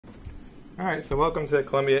All right, so welcome to the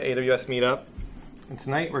Columbia AWS Meetup. And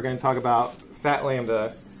tonight we're going to talk about Fat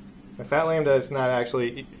Lambda. Now, Fat Lambda is not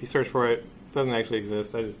actually, if you search for it, it doesn't actually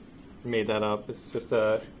exist. I just made that up. It's just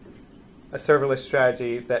a serverless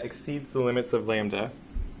strategy that exceeds the limits of Lambda.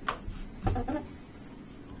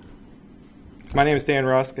 My name is Dan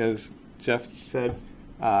Rusk, as Jeff said.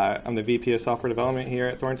 I'm the VP of Software Development here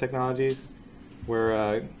at Thorn Technologies. We're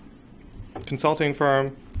a consulting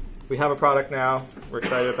firm. We have a product now we're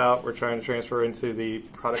excited about. We're trying to transfer into the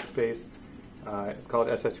product space. It's called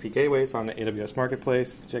SHP Gateway. It's on the AWS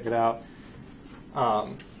Marketplace. Check it out.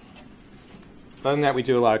 Other than that, we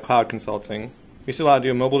do a lot of cloud consulting. We still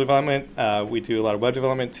do mobile development. We do a lot of web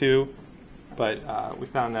development too. But we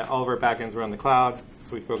found that all of our backends are on the cloud,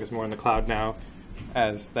 so we focus more on the cloud now,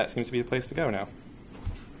 as that seems to be the place to go now.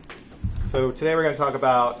 So today we're going to talk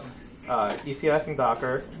about ECS and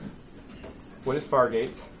Docker. What is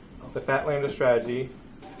Fargate? The Fat Lambda strategy,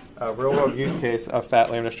 a real-world use case of Fat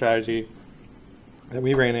Lambda strategy that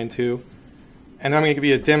we ran into. And I'm going to give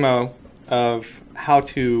you a demo of how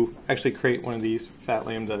to actually create one of these Fat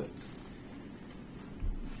Lambdas.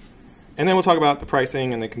 And then we'll talk about the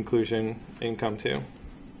pricing and the conclusion income too.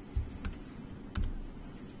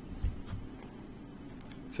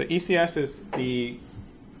 So ECS is the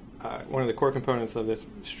one of the core components of this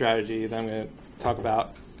strategy that I'm going to talk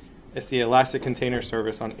about. It's the Elastic Container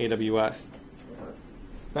Service on AWS.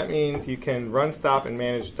 That means you can run, stop, and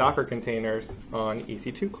manage Docker containers on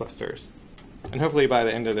EC2 clusters. And hopefully by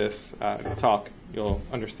the end of this talk, you'll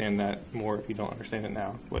understand that more if you don't understand it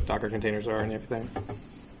now, what Docker containers are and everything.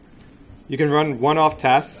 You can run one-off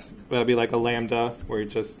tasks. That'll be like a Lambda, where it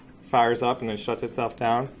just fires up and then shuts itself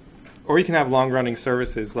down. Or you can have long-running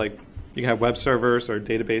services, like you can have web servers or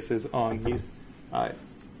databases on these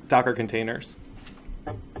Docker containers.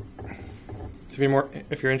 So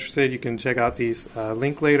if you're interested, you can check out these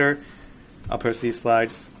link later. I'll post these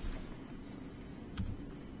slides.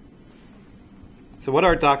 So what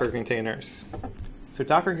are Docker containers? So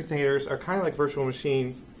Docker containers are kind of like virtual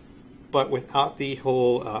machines, but without the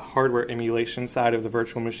whole hardware emulation side of the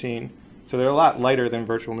virtual machine. So they're a lot lighter than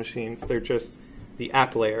virtual machines. They're just the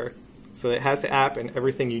app layer. So it has the app and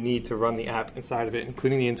everything you need to run the app inside of it,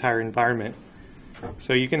 including the entire environment.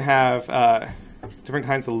 So you can have different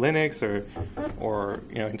kinds of Linux or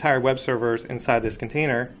entire web servers inside this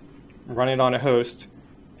container, run it on a host,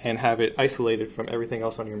 and have it isolated from everything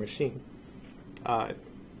else on your machine.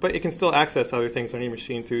 But it can still access other things on your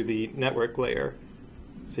machine through the network layer.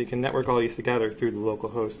 So you can network all these together through the local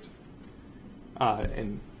host.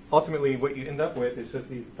 And ultimately, what you end up with is just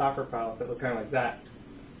these Docker files that look kind of like that.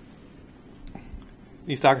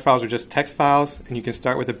 These Docker files are just text files, and you can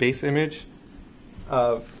start with a base image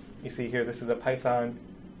of, you see here, this is a Python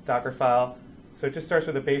Docker file. So it just starts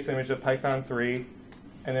with a base image of Python 3,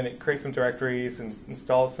 and then it creates some directories and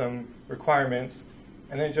installs some requirements,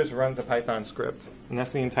 and then it just runs a Python script. And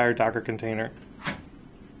that's the entire Docker container.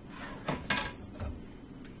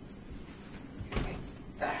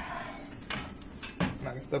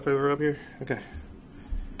 Knocking stuff over up here? Okay.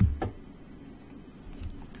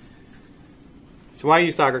 So why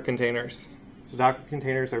use Docker containers? So Docker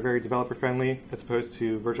containers are very developer-friendly as opposed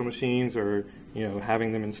to virtual machines or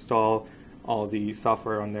having them install all the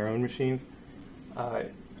software on their own machines.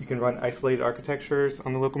 You can run isolated architectures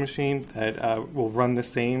on the local machine that will run the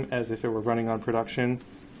same as if it were running on production.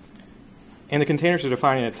 And the containers are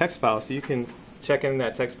defined in a text file, so you can check in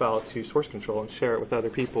that text file to source control and share it with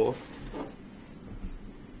other people.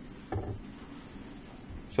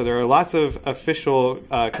 So there are lots of official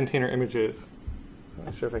container images. I'm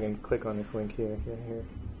not sure if I can click on this link here.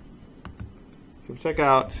 So check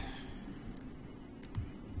out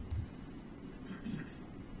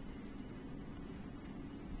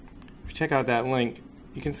that link.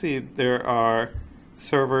 You can see there are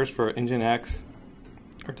servers for Nginx,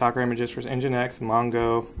 or Docker images for Nginx,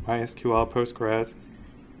 Mongo, MySQL, Postgres,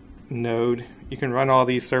 Node. You can run all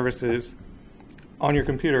these services on your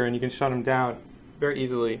computer, and you can shut them down very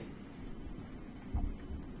easily.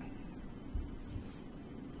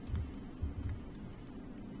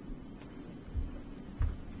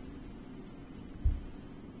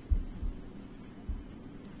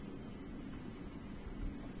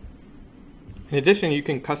 In addition, you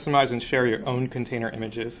can customize and share your own container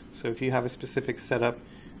images. So if you have a specific setup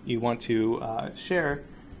you want to share,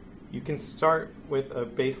 you can start with a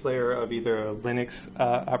base layer of either a Linux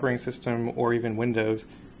operating system or even Windows,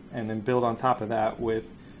 and then build on top of that with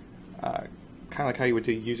kind of like how you would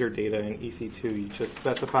do user data in EC2. You just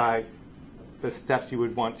specify the steps you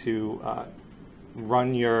would want to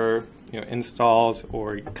run your installs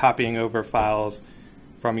or copying over files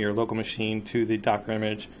from your local machine to the Docker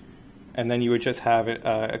image. and then you would just have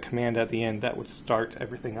a command at the end that would start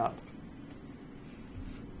everything up.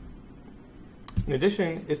 In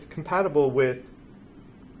addition, it's compatible with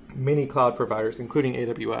many cloud providers, including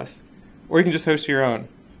AWS, or you can just host your own.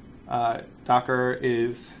 Docker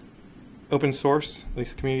is open source, at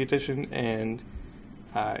least community edition, and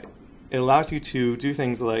it allows you to do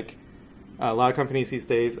things like a lot of companies these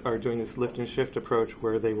days are doing this lift and shift approach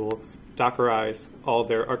where they will Dockerize all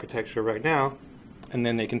their architecture right now, and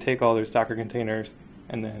then they can take all those Docker containers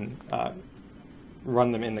and then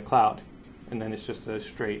run them in the cloud. And then it's just a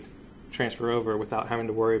straight transfer over without having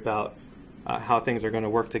to worry about how things are going to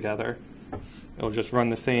work together. It'll just run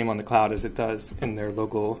the same on the cloud as it does in their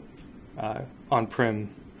local on-prem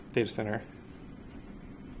data center.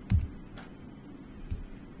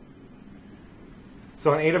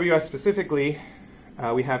 So on AWS specifically,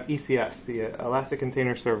 we have ECS, the Elastic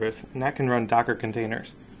Container Service, and that can run Docker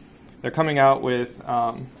containers. They're coming out with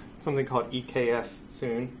something called EKS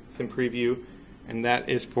soon. It's in preview, and that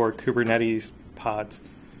is for Kubernetes pods,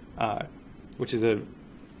 which is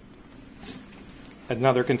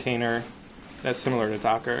another container that's similar to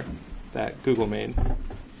Docker that Google made.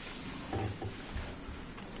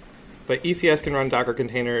 But ECS can run Docker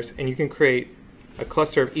containers, and you can create a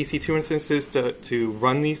cluster of EC2 instances to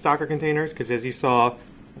run these Docker containers, because as you saw in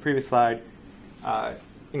the previous slide,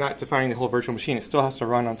 you're not defining the whole virtual machine. It still has to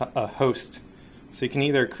run on a host. So you can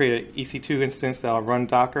either create an EC2 instance that will run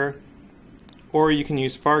Docker, or you can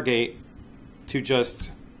use Fargate to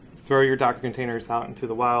just throw your Docker containers out into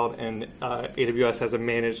the wild, and AWS has a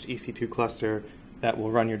managed EC2 cluster that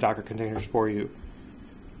will run your Docker containers for you.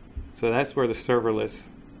 So that's where the serverless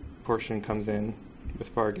portion comes in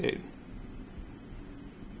with Fargate.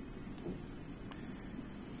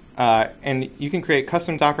 And you can create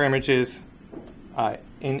custom Docker images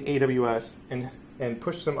in AWS and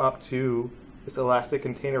push them up to this Elastic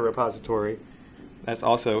Container Repository that's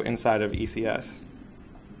also inside of ECS.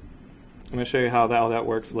 I'm going to show you how that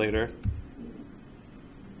works later.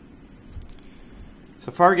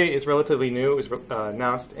 So Fargate is relatively new. It was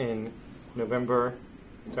announced in November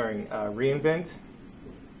during reInvent.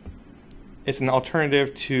 It's an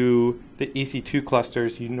alternative to the EC2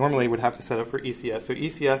 clusters you normally would have to set up for ECS. So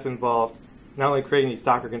ECS involved not only creating these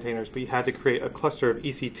Docker containers, but you had to create a cluster of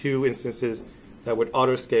EC2 instances that would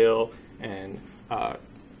auto-scale, and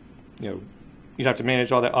you'd have to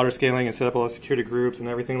manage all that auto-scaling and set up all the security groups and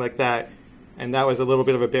everything like that. And that was a little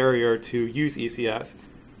bit of a barrier to use ECS.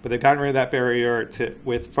 But they've gotten rid of that barrier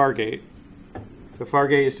with Fargate. So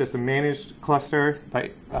Fargate is just a managed cluster by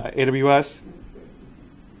AWS,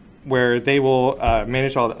 where they will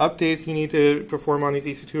manage all the updates you need to perform on these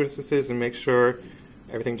EC2 instances and make sure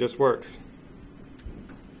everything just works.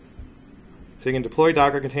 So you can deploy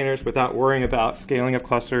Docker containers without worrying about scaling of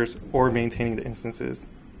clusters or maintaining the instances.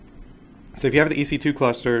 So if you have the EC2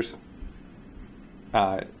 clusters,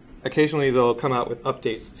 occasionally they'll come out with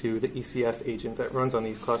updates to the ECS agent that runs on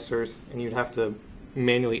these clusters, and you'd have to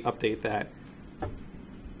manually update that.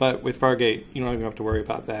 But with Fargate, you don't even have to worry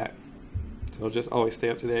about that. So it'll just always stay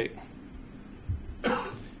up to date.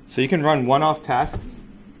 So you can run one-off tasks,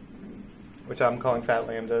 which I'm calling fat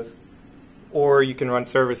lambdas, or you can run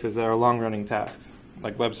services that are long-running tasks,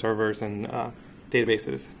 like web servers and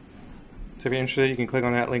databases. So if you're interested, you can click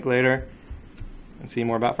on that link later and see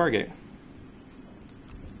more about Fargate.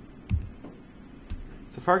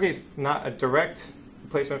 So Fargate's not a direct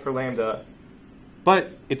replacement for Lambda,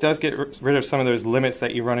 but it does get rid of some of those limits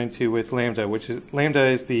that you run into with Lambda, which is Lambda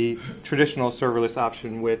is the traditional serverless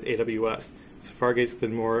option with AWS. So Fargate's the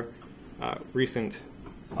more recent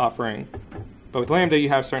offering. But with Lambda, you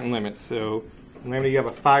have certain limits. So in Lambda, you have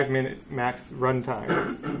a 5-minute max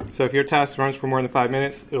runtime. So if your task runs for more than 5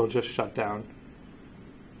 minutes, it'll just shut down.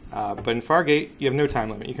 But in Fargate, you have no time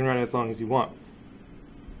limit. You can run it as long as you want.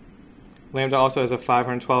 Lambda also has a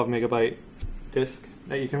 512 megabyte disk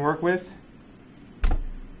that you can work with,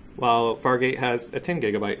 while Fargate has a 10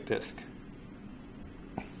 gigabyte disk.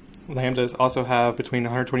 Lambdas also have between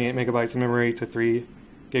 128 megabytes of memory to 3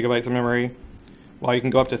 gigabytes of memory, while you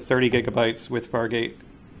can go up to 30 gigabytes with Fargate.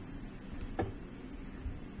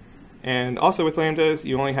 And also with Lambdas,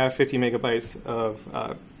 you only have 50 megabytes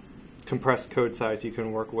of compressed code size you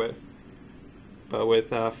can work with. But with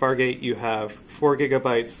Fargate, you have 4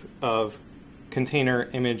 gigabytes of container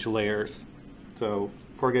image layers. So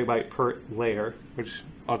 4 gigabyte per layer, which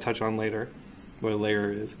I'll touch on later, what a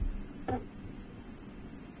layer is.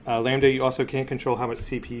 Lambda, you also can't control how much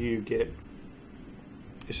CPU you get.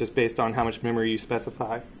 It's just based on how much memory you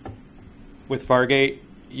specify. With Fargate,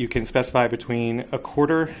 you can specify between a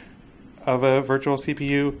quarter of a virtual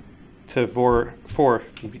CPU to four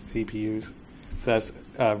CPUs. So that's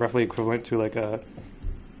roughly equivalent to like a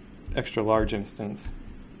extra large instance.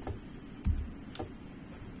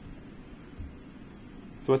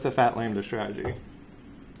 So what's the Fat Lambda strategy?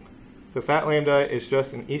 So Fat Lambda is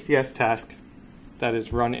just an ECS task that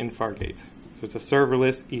is run in Fargate. So it's a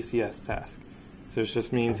serverless ECS task. So it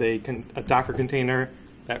just means a Docker container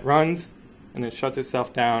that runs and then shuts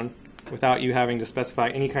itself down without you having to specify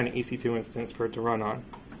any kind of EC2 instance for it to run on.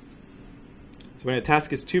 So when a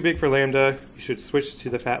task is too big for Lambda, you should switch to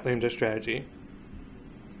the Fat Lambda strategy.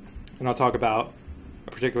 And I'll talk about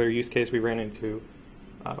a particular use case we ran into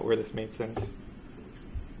where this made sense.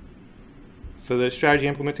 So the strategy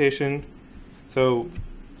implementation. So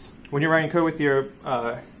when you're writing code with your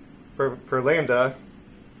for Lambda,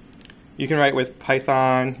 you can write with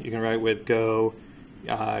Python, you can write with Go,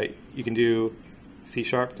 you can do C#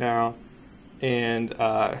 now, and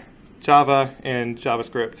Java and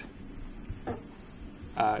JavaScript.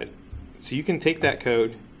 So you can take that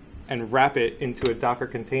code and wrap it into a Docker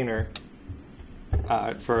container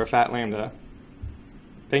for a Fat Lambda.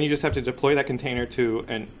 Then you just have to deploy that container to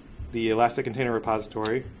the Elastic Container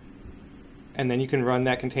Repository, and then you can run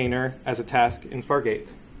that container as a task in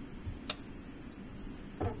Fargate.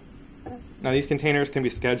 Now these containers can be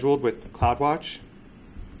scheduled with CloudWatch,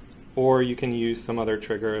 or you can use some other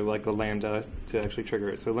trigger like a Lambda to actually trigger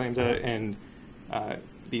it. So Lambda and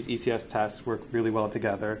these ECS tasks work really well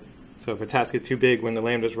together. So if a task is too big when the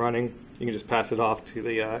Lambda is running, you can just pass it off to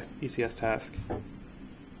the ECS task.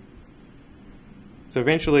 So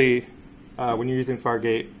eventually, when you're using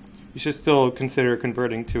Fargate, you should still consider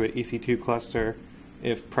converting to an EC2 cluster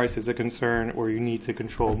if price is a concern or you need to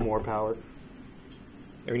control more power.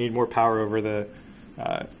 Or you need more power over the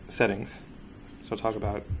settings. So I'll talk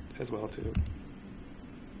about it as well too.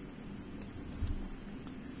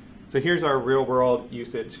 So here's our real world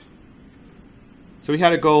usage. So we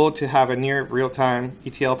had a goal to have a near real-time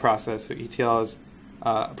ETL process. So ETL is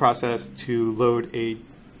a process to load a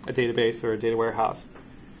database or a data warehouse.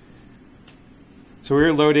 So we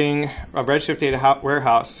were loading a Redshift data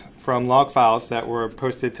warehouse from log files that were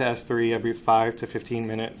posted to S3 every 5 to 15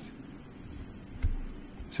 minutes.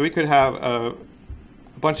 So we could have a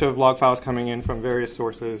bunch of log files coming in from various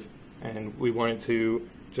sources, and we wanted to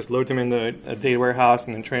just load them in the data warehouse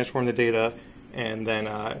and then transform the data and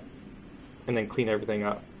then clean everything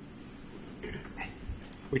up.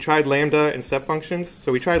 We tried Lambda and step functions.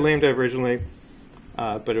 So we tried Lambda originally,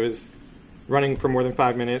 but it was running for more than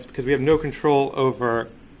 5 minutes because we have no control over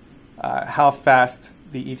how fast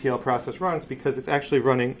the ETL process runs because it's actually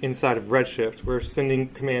running inside of Redshift. We're sending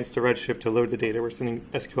commands to Redshift to load the data. We're sending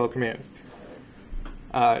SQL commands.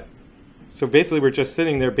 So basically we're just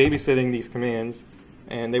sitting there babysitting these commands,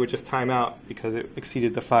 and they would just time out because it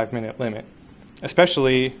exceeded the 5-minute limit,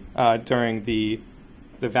 especially during the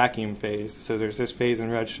vacuum phase. So there's this phase in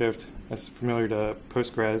Redshift that's familiar to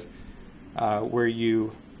Postgres where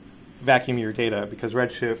you vacuum your data because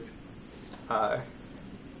Redshift,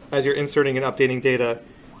 as you're inserting and updating data,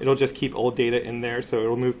 it'll just keep old data in there, so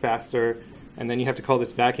it'll move faster, and then you have to call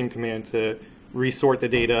this vacuum command to resort the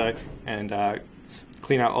data and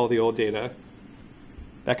clean out all the old data.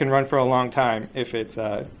 That can run for a long time if it's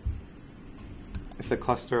if the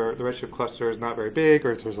Redshift cluster is not very big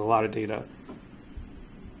or if there's a lot of data.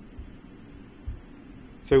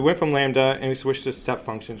 So we went from Lambda and we switched to step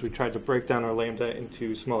functions. We tried to break down our Lambda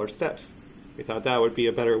into smaller steps. We thought that would be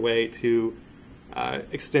a better way to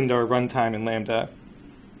extend our runtime in Lambda.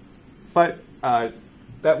 But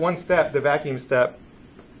that one step, the vacuum step,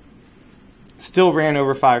 still ran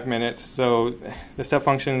over 5 minutes. So the step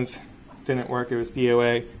functions didn't work. It was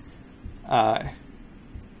DOA.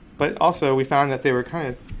 But also we found that they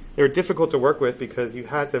were difficult to work with because you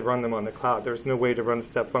had to run them on the cloud. There was no way to run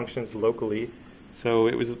step functions locally.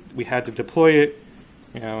 So we had to deploy it,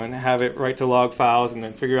 and have it write to log files and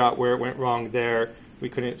then figure out where it went wrong there. We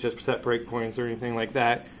couldn't just set breakpoints or anything like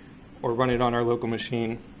that, or run it on our local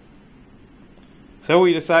machine. So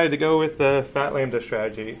we decided to go with the Fat Lambda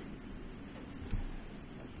strategy.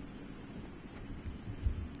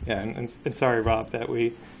 Yeah, and sorry, Rob, that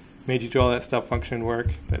we made you do all that step function work.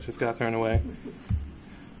 That just got thrown away.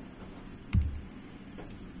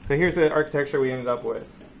 So here's the architecture we ended up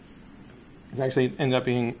with. It actually ended up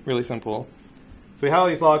being really simple. So we had all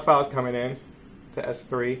these log files coming in to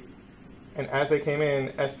S3, and as they came in,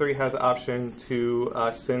 S3 has the option to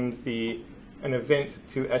send an event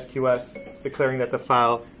to SQS declaring that the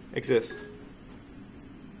file exists.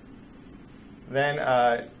 Then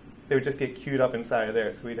they would just get queued up inside of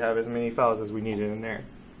there, so we'd have as many files as we needed in there.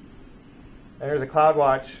 And there's a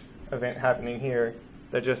CloudWatch event happening here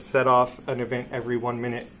that just set off an event every 1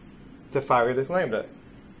 minute to fire this Lambda.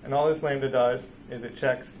 And all this Lambda does is it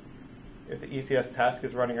checks if the ECS task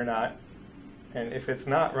is running or not. And if it's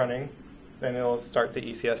not running, then it'll start the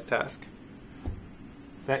ECS task.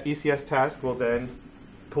 That ECS task will then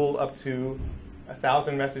pull up to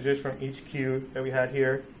 1,000 messages from each queue that we had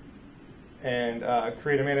here and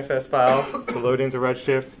create a manifest file to load into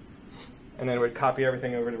Redshift. And then it would copy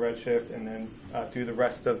everything over to Redshift and then do the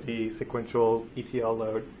rest of the sequential ETL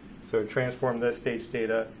load. So it would transform the stage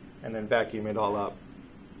data and then vacuum it all up.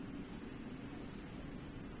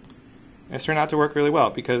 And it's turned out to work really well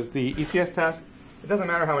because the ECS task, it doesn't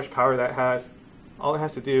matter how much power that has. All it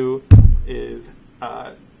has to do is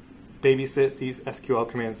babysit these SQL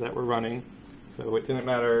commands that we're running. So it didn't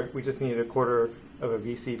matter. We just needed a quarter of a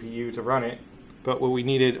vCPU to run it. But what we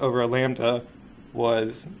needed over a Lambda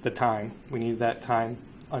was the time. We needed that time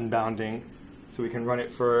unbounding so we can run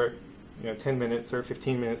it for 10 minutes or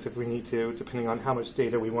 15 minutes if we need to, depending on how much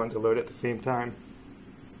data we wanted to load at the same time.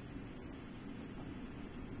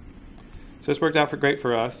 So this worked out great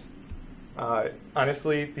for us.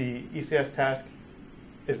 Honestly, the ECS task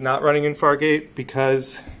is not running in Fargate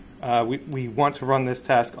because we want to run this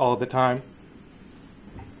task all the time.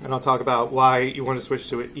 And I'll talk about why you want to switch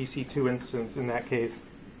to an EC2 instance in that case,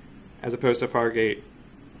 as opposed to Fargate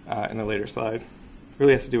in a later slide. It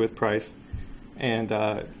really has to do with price. And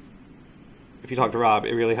if you talk to Rob,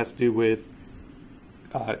 it really has to do with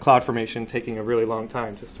CloudFormation taking a really long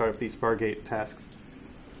time to start up these Fargate tasks,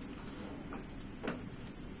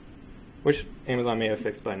 which Amazon may have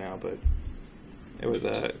fixed by now, but it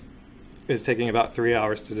was taking about 3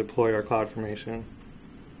 hours to deploy our CloudFormation,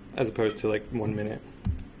 as opposed to like 1 minute.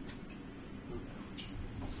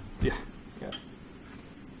 Yeah.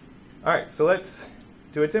 All right, so let's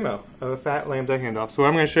do a demo of a fat Lambda handoff. So what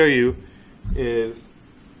I'm going to show you is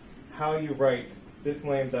how you write this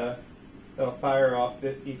Lambda that'll fire off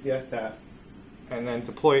this ECS task and then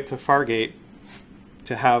deploy it to Fargate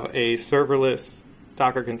to have a serverless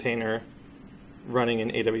Docker container running in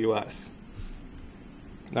AWS.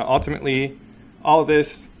 Now ultimately, all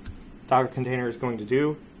this Docker container is going to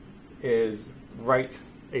do is write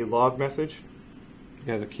a log message.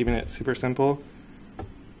 You guys are keeping it super simple.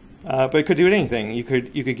 But it could do anything. You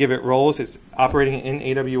could give it roles. It's operating in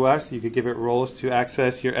AWS. You could give it roles to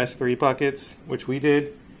access your S3 buckets, which we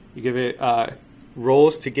did. You give it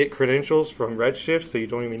roles to get credentials from Redshift, so you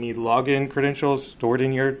don't even need login credentials stored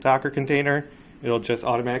in your Docker container. It'll just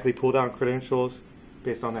automatically pull down credentials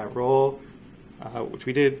based on that role, which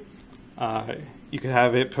we did. You could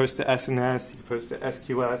have it post to SNS. You could post to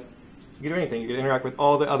SQS. You can do anything. You can interact with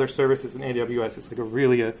all the other services in AWS. It's like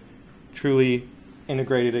a truly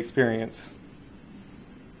integrated experience.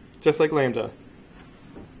 Just like Lambda,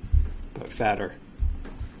 but fatter.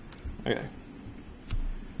 Okay.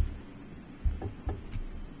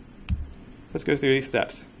 Let's go through these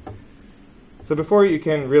steps. So before you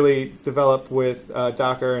can really develop with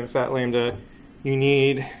Docker and Fat Lambda, you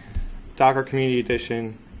need Docker Community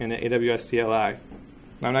Edition and the AWS CLI.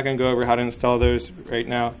 Now, I'm not going to go over how to install those right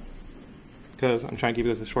now because I'm trying to keep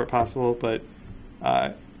this as short as possible, but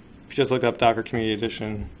if you just look up Docker Community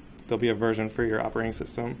Edition, there'll be a version for your operating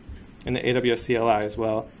system. And the AWS CLI as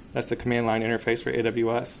well. That's the command line interface for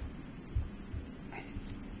AWS.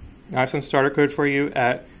 Now I have some starter code for you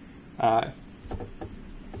at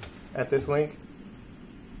this link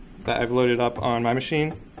that I've loaded up on my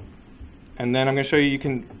machine. And then I'm going to show you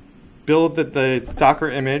can build the Docker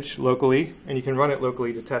image locally, and you can run it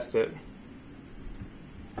locally to test it.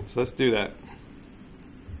 So let's do that.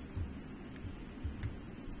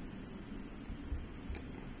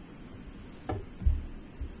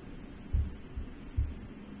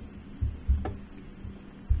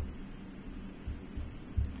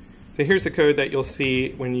 So here's the code that you'll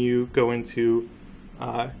see when you go into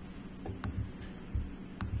let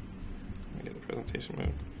me get the presentation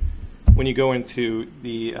mode. When you go into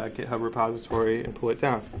the GitHub repository and pull it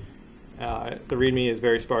down. The README is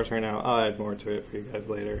very sparse right now. I'll add more to it for you guys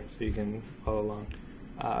later so you can follow along.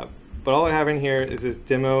 But all I have in here is this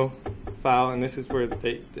demo file, and this is where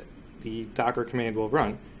the Docker command will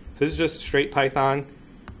run. So this is just straight Python.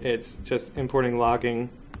 It's just importing logging,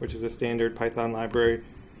 which is a standard Python library.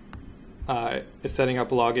 It's setting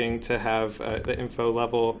up logging to have the info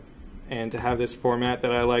level and to have this format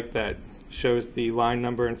that I like that shows the line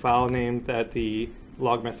number and file name that the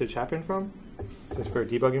log message happened from. This is for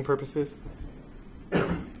debugging purposes.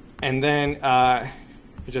 And then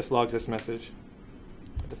it just logs this message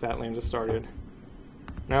that the fat Lambda started.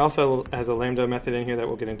 And it also has a Lambda method in here that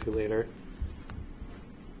we'll get into later.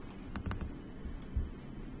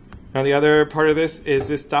 Now the other part of this is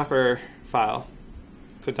this Docker file.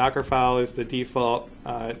 So Docker file is the default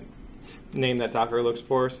name that Docker looks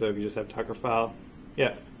for. So if you just have Docker file, yeah. I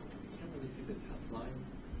can't really see the top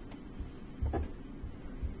line.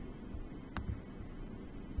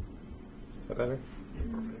 Is that better?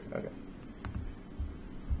 Okay.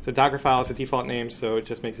 So Docker file is the default name, so it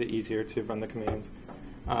just makes it easier to run the commands.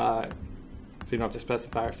 So you don't have to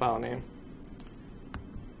specify a file name.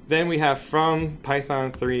 Then we have from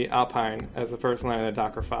Python 3 Alpine as the first line of the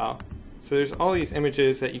Docker file. So there's all these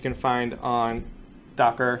images that you can find on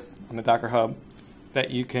Docker, on the Docker Hub,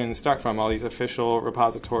 that you can start from, all these official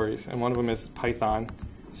repositories. And one of them is Python.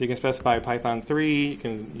 So you can specify Python 3,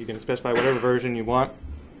 you can specify whatever version you want.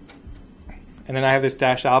 And then I have this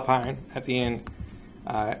 -alpine at the end.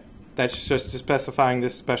 That's just specifying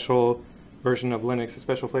this special version of Linux, a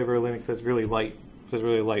special flavor of Linux that's really light. It's a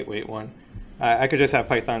really lightweight one. I could just have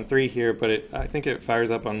Python 3 here, but I think it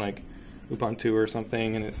fires up on like Ubuntu or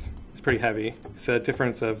something, and it's pretty heavy. It's a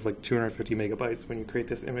difference of like 250 megabytes when you create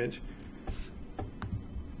this image.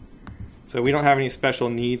 So we don't have any special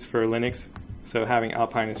needs for Linux, so having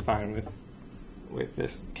Alpine is fine with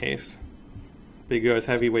this case. But you go as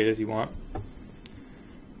heavyweight as you want.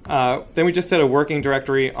 Then we just set a working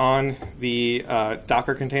directory on the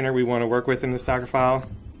Docker container we want to work with in this Docker file,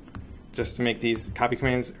 just to make these copy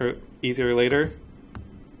commands easier later.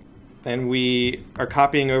 Then we are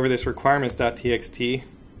copying over this requirements.txt.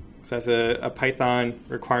 So that's a Python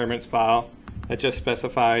requirements file that just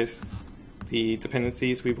specifies the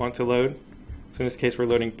dependencies we want to load. So in this case, we're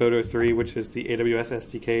loading Boto 3, which is the AWS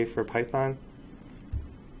SDK for Python.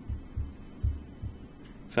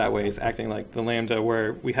 So that way it's acting like the Lambda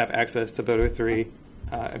where we have access to Boto 3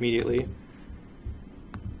 immediately.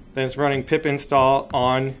 Then it's running pip install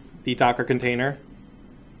on the Docker container.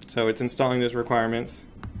 So it's installing those requirements.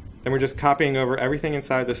 Then we're just copying over everything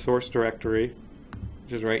inside the source directory,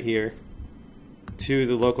 which is right here, to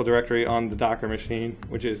the local directory on the Docker machine,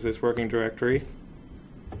 which is this working directory.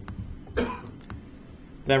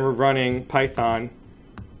 Then we're running Python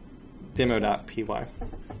demo.py.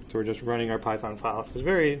 So we're just running our Python file. So it's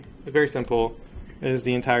very simple. It is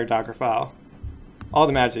the entire Docker file. All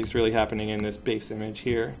the magic's really happening in this base image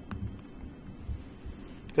here.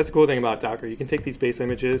 That's the cool thing about Docker. You can take these base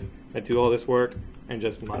images that do all this work and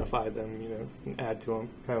just modify them, and add to them,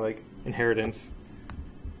 kind of like inheritance.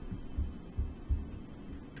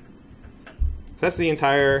 So that's the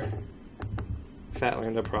entire fat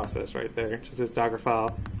Lambda process right there, just this Docker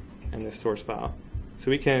file and this source file. So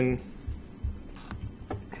we can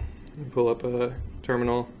pull up a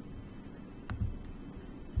terminal.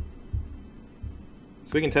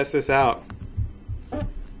 So we can test this out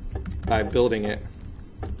by building it.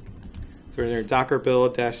 So we're in there docker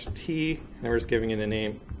build-t, and then we're just giving it a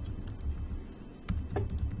name.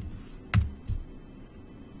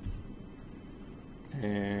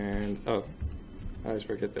 And, oh, I always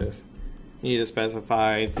forget this. You need to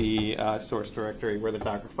specify the source directory where the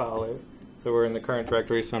Docker file is. So we're in the current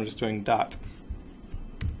directory, so I'm just doing dot.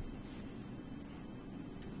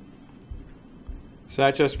 So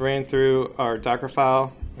that just ran through our Docker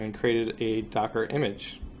file and created a Docker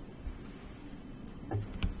image.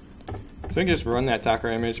 So we can just run that Docker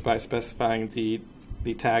image by specifying the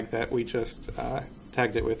tag that we just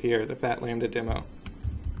tagged it with here, the fat Lambda demo.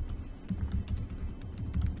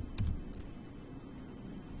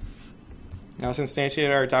 Now let's instantiate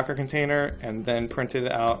our Docker container and then printed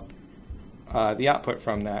out the output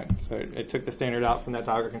from that. So it took the standard out from that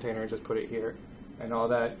Docker container and just put it here. And all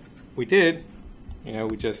that we did,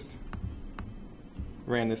 we just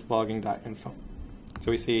ran this logging.info.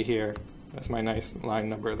 So we see here, that's my nice line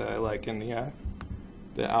number that I like in the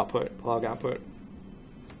output, log output.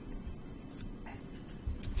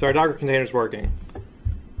 So our Docker container is working.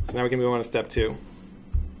 So now we can move on to step 2,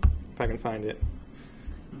 if I can find it.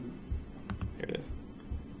 Here it is.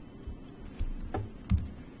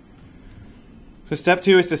 So step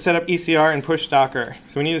 2 is to set up ECR and push Docker.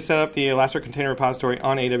 So we need to set up the Elastic Container Repository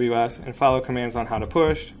on AWS and follow commands on how to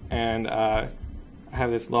push. And I have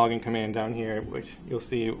this logging command down here, which you'll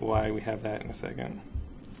see why we have that in a second.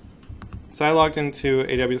 So I logged into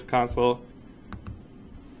AWS console,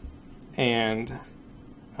 and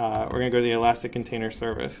we're going to go to the Elastic Container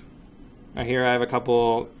Service. Now here I have a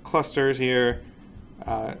couple clusters here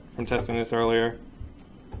from testing this earlier.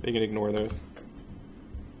 You can ignore those.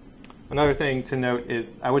 Another thing to note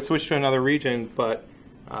is I would switch to another region, but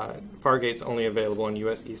Fargate's only available in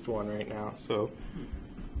US East 1 right now, so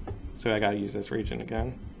I got to use this region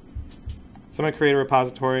again. So I'm going to create a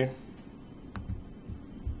repository.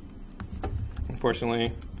 Unfortunately,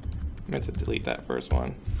 I meant to delete that first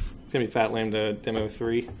one. It's going to be fat Lambda demo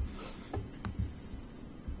 3.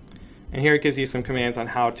 And here it gives you some commands on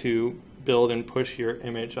how to build and push your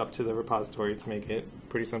image up to the repository to make it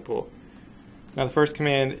pretty simple. Now the first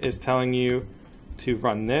command is telling you to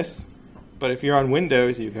run this, but if you're on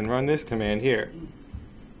Windows, you can run this command here.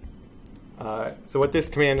 So what this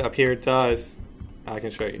command up here does, I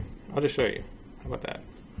can show you. I'll just show you. How about that?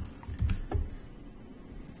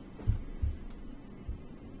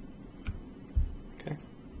 Okay.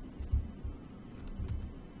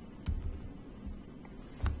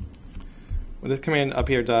 What this command up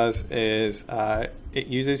here does is it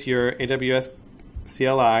uses your AWS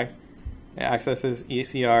CLI. It accesses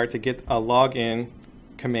ECR to get a login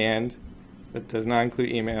command that does not include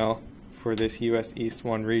email for this US East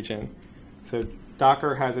 1 region. So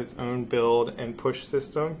Docker has its own build and push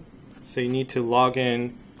system. So you need to log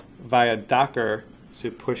in via Docker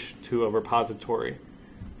to push to a repository.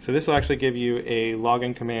 So this will actually give you a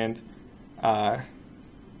login command.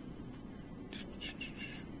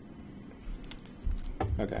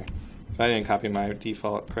 Okay, so I didn't copy my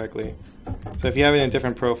default correctly. So if you have it in a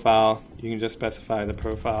different profile, you can just specify the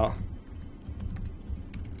profile.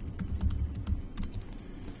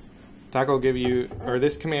 Docker will give you, or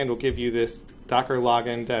this command will give you this docker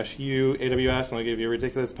login -u AWS, and it'll give you a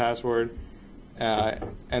ridiculous password,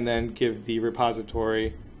 and then give the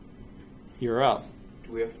repository URL.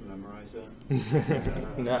 Do we have to memorize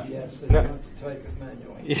that? No. Yes, No. you have to type it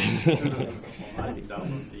manually. Well, I can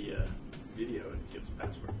download the video and give us a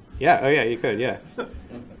password. Yeah, oh yeah, you could, yeah. So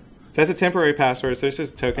that's a temporary password, so it's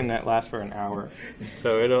just a token that lasts for an hour.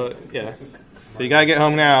 So it'll, yeah. So you gotta get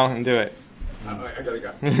home now and do it. I gotta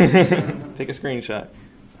go. Take a screenshot.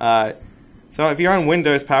 So if you're on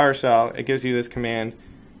Windows PowerShell, it gives you this command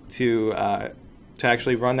to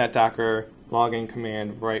actually run that Docker login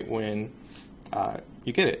command right when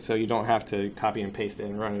you get it, so you don't have to copy and paste it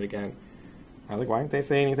and run it again. I was like, why didn't they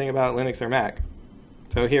say anything about Linux or Mac?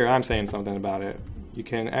 So here, I'm saying something about it. You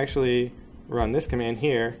can actually run this command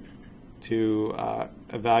here to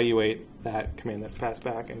evaluate that command that's passed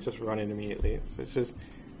back and just run it immediately. So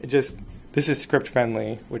this is script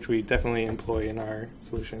friendly, which we definitely employ in our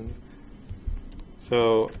solutions.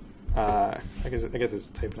 So I guess I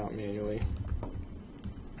just type it out manually.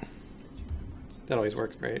 That always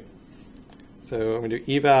works great. So I'm going to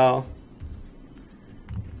do eval,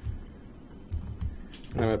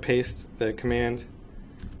 and I'm going to paste the command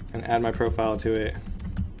and add my profile to it,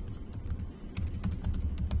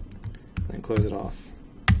 and close it off.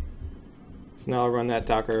 So now I'll run that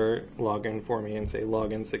Docker login for me and say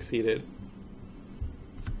login succeeded.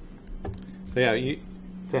 So yeah,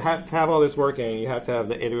 to have all this working, you have to have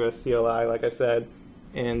the AWS CLI, like I said,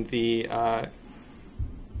 and the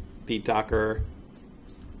Docker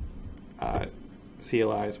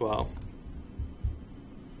CLI as well.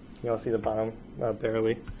 You all see the bottom?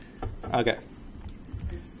 Barely. Okay.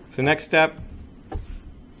 So next step,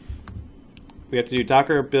 we have to do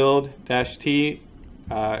docker build -t,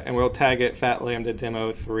 and we'll tag it fat lambda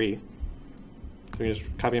demo 3. So we just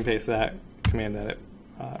copy and paste that command that it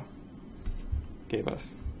gave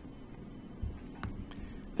us.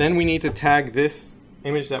 Then we need to tag this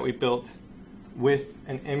image that we built with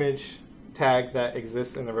an image tag that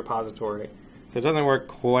exists in the repository. So it doesn't work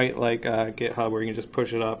quite like GitHub where you can just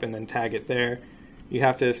push it up and then tag it there. You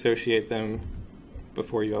have to associate them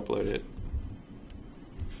before you upload it.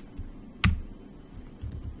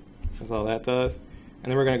 That's all that does. And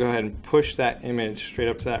then we're going to go ahead and push that image straight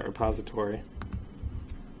up to that repository.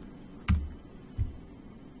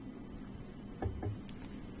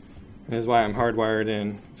 And this is why I'm hardwired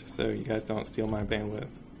in, just so you guys don't steal my bandwidth.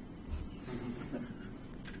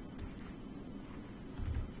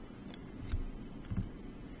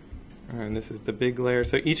 And this is the big layer.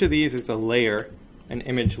 So each of these is a layer, an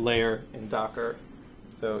image layer in Docker.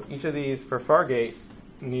 So each of these for Fargate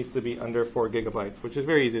needs to be under 4 gigabytes, which is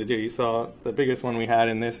very easy to do. You saw the biggest one we had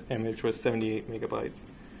in this image was 78 megabytes.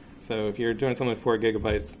 So if you're doing something with 4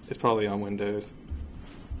 gigabytes, it's probably on Windows.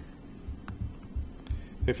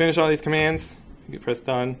 We finish all these commands, you press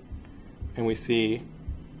done, and we see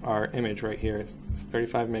our image right here. It's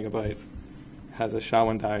 35 megabytes. It has a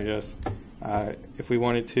SHA-1 digest. If we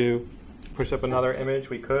wanted to push up another image,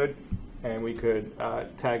 we could, and we could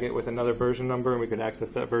tag it with another version number, and we could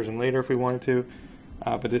access that version later if we wanted to.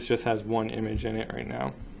 But this just has one image in it right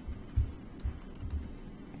now.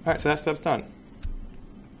 All right, so that step's done.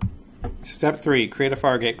 So step 3, create a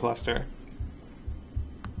Fargate cluster.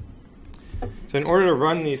 So in order to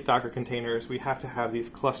run these Docker containers, we have to have these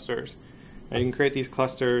clusters. Now you can create these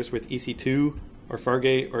clusters with EC2 or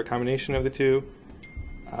Fargate or a combination of the two.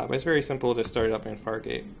 But it's very simple to start it up in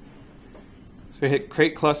Fargate. So we hit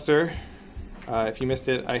create cluster. If you missed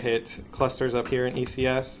it, I hit clusters up here in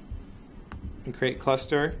ECS and create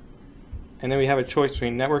cluster. And then we have a choice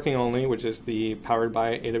between networking only, which is the powered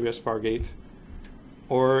by AWS Fargate,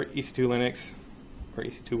 or EC2 Linux, or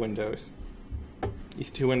EC2 Windows.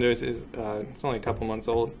 EC2 Windows is it's only a couple months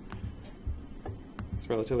old. It's a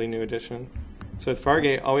relatively new addition. So with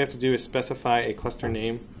Fargate, all we have to do is specify a cluster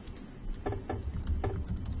name.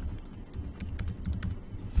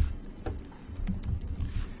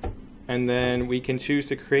 And then we can choose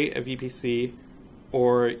to create a VPC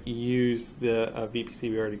or use the VPC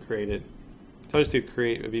we already created. So I'll just do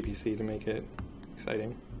create a VPC to make it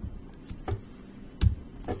exciting.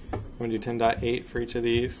 I'm going to do 10.8 for each of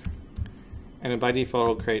these. And then by default,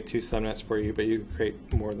 it'll create 2 subnets for you, but you can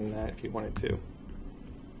create more than that if you wanted to.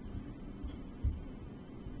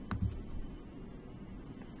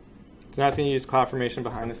 So now it's going to use CloudFormation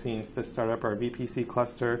behind the scenes to start up our VPC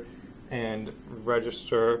cluster and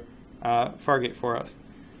register Fargate for us.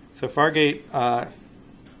 So Fargate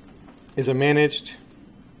is a managed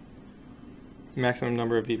maximum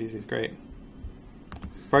number of VPCs. Great.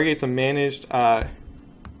 Fargate's a managed,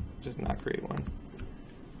 just not create one.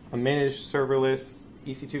 A managed serverless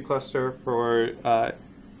EC2 cluster for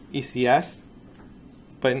ECS.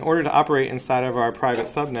 But in order to operate inside of our private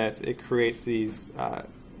subnets, it creates these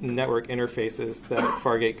network interfaces that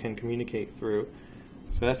Fargate can communicate through.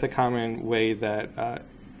 So that's a common way that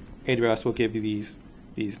AWS will give you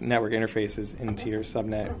these network interfaces into your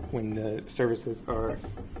subnet when the services are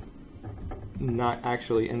not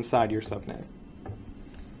actually inside your subnet.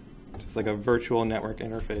 Just like a virtual network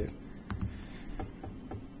interface.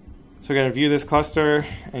 So we're going to view this cluster,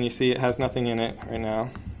 and you see it has nothing in it right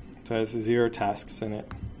now. So it has 0 tasks in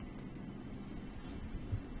it.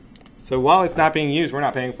 So while it's not being used, we're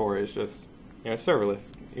not paying for it. It's just serverless.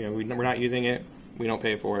 We're not using it. We don't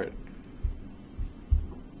pay for it.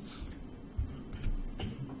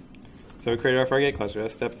 So we created our Fargate cluster.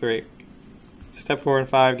 That's step 3. Step 4 and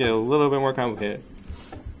 5 get a little bit more complicated.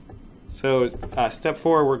 So step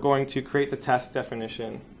 4, we're going to create the task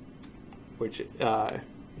definition, which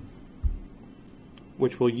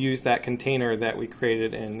will use that container that we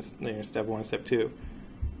created in step 1 and step 2.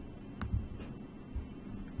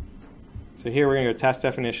 So here we're going to go task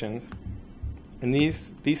definitions, and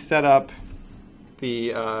these set up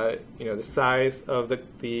the the size of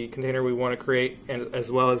the container we want to create, and as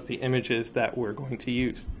well as the images that we're going to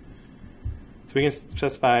use. So we can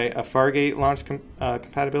specify a Fargate launch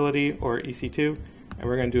compatibility or EC2, and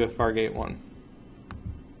we're going to do a Fargate one.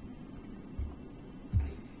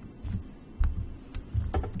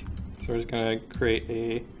 So we're just going to create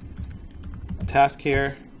a task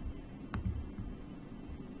here.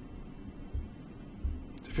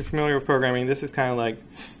 So if you're familiar with programming, this is kind of like,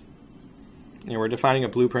 we're defining a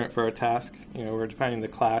blueprint for a task. We're defining the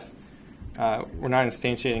class. We're not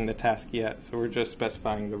instantiating the task yet, so we're just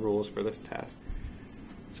specifying the rules for this task.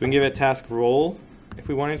 So we can give it a task role if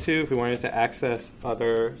we wanted to access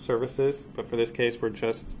other services, but for this case, we're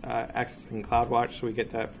just accessing CloudWatch, so we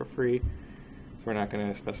get that for free. So we're not going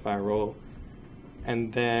to specify a role.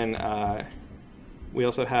 And then we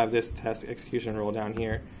also have this task execution role down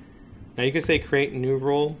here. Now you can say create new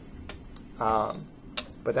role, but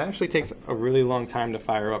that actually takes a really long time to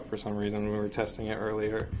fire up for some reason when we were testing it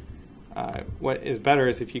earlier. What is better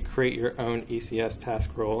is if you create your own ECS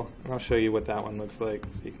task role, and I'll show you what that one looks like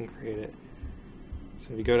so you can create it.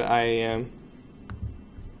 So if you go to IAM,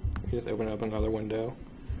 you just open up another window.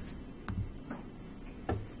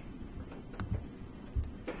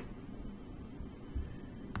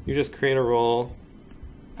 You just create a role,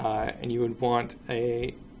 and you would want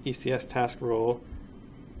a ECS task role.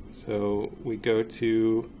 So we go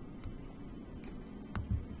to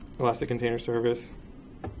Elastic Container Service.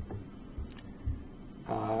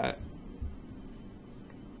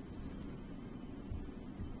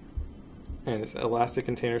 And it's Elastic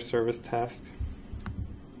Container Service task.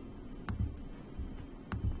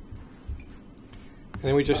 And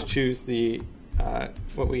then we just choose the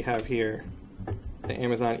what we have here, the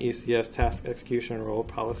Amazon ECS task execution role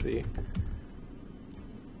policy.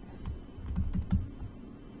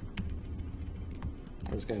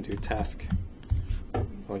 I'm just going to do task.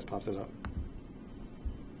 Always pops it up.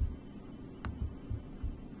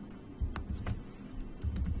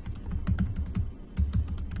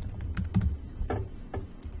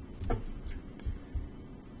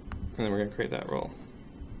 And then we're going to create that role.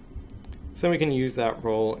 So we can use that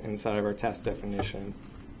role inside of our task definition.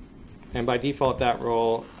 And by default, that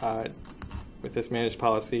role with this managed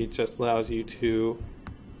policy just allows you to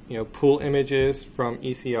pull images from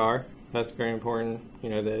ECR. That's very important.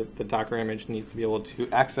 The Docker image needs to be able to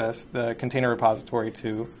access the container repository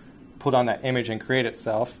to pull down that image and create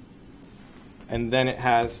itself. And then it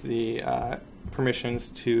has the permissions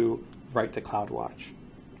to write to CloudWatch,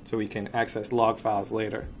 so we can access log files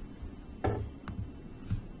later. So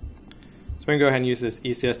we can go ahead and use this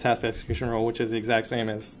ECS task execution rule, which is the exact same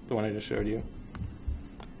as the one I just showed you.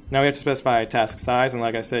 Now we have to specify task size, and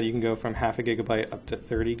like I said, you can go from half a gigabyte up to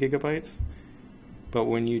 30 gigabytes. But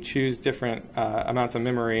when you choose different amounts of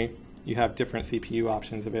memory, you have different CPU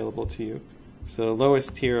options available to you. So the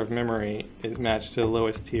lowest tier of memory is matched to the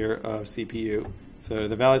lowest tier of CPU. So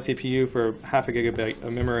the valid CPU for half a gigabyte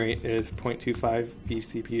of memory is 0.25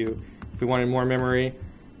 vCPU. If we wanted more memory,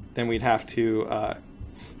 then we'd have to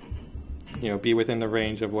be within the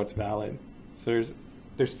range of what's valid. So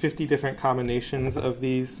there's 50 different combinations of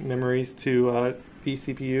these memories to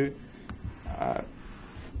vCPU,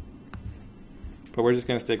 but we're just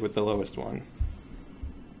going to stick with the lowest one.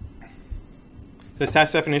 This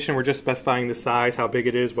task definition, we're just specifying the size, how big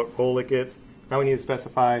it is, what role it gets. Now we need to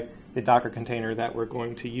specify the Docker container that we're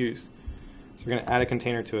going to use. So we're going to add a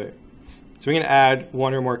container to it. So we're going to add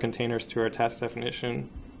one or more containers to our task definition.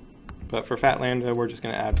 But for Fat Lambda, we're just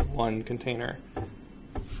going to add one container.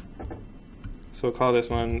 So we'll call this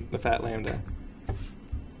one the Fat Lambda.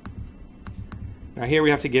 Now here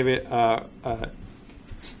we have to give it a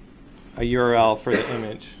URL for the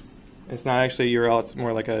image. It's not actually a URL, it's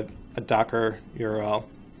more like a Docker URL.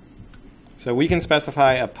 So we can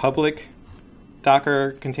specify a public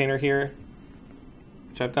Docker container here,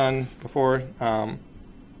 which I've done before,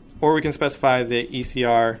 or we can specify the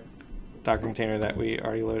ECR Docker container that we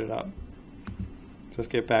already loaded up. So let's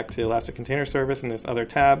get back to Elastic Container Service in this other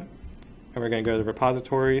tab, and we're going to go to the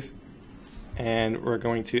repositories, and we're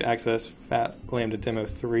going to access Fat Lambda Demo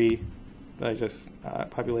 3 that I just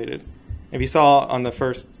populated. If you saw on the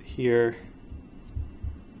first here,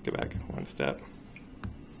 let's go back one step.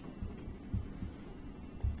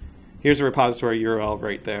 Here's the repository URL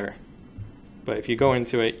right there. But if you go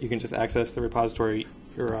into it, you can just access the repository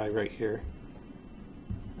URI right here.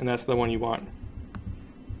 And that's the one you want.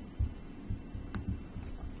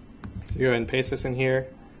 So you go ahead and paste this in here.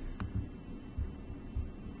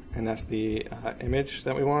 And that's the image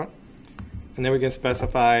that we want. And then we can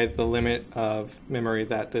specify the limit of memory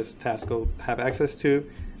that this task will have access to.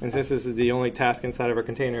 And since this is the only task inside of our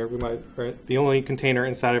container, or the only container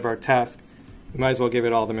inside of our task, we might as well give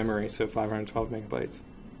it all the memory, so 512 megabytes.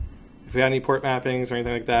 If we had any port mappings or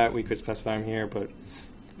anything like that, we could specify them here, but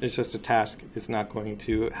it's just a task. It's not going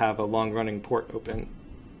to have a long-running port open.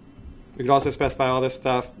 We could also specify all this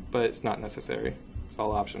stuff, but it's not necessary. It's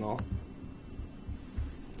all optional.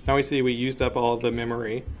 So now we see we used up all the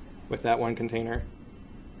memory with that one container.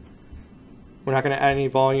 We're not going to add any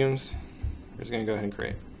volumes. We're just going to go ahead and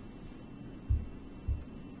create.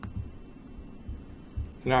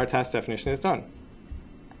 So now our task definition is done.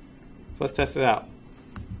 So let's test it out.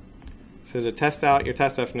 So to test out your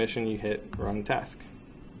task definition, you hit Run Task.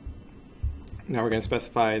 Now we're going to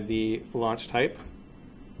specify the launch type,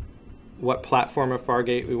 what platform of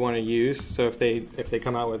Fargate we want to use. So if they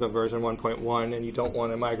come out with a version 1.1 and you don't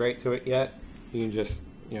want to migrate to it yet, you can just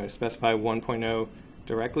specify 1.0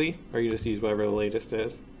 directly, or you just use whatever the latest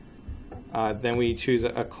is. Then we choose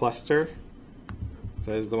a cluster.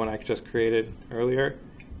 That is the one I just created earlier.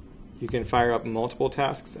 You can fire up multiple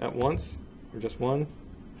tasks at once, or just one.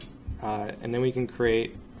 And then we can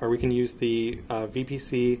create, or we can use the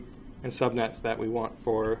VPC and subnets that we want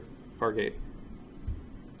for Fargate.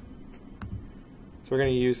 So we're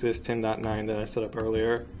going to use this 10.9 that I set up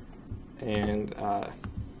earlier and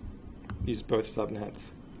use both subnets.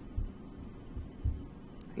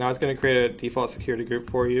 Now it's going to create a default security group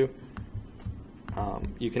for you.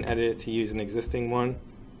 You can edit it to use an existing one,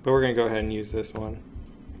 but we're going to go ahead and use this one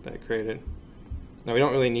that I created. Now we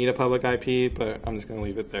don't really need a public IP, but I'm just going to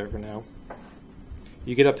leave it there for now.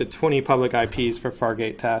 You get up to 20 public IPs for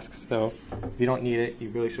Fargate tasks, so if you don't need it, you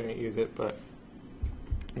really shouldn't use it, but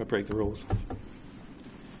I'm going to break the rules.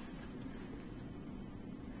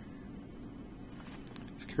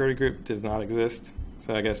 Security group does not exist,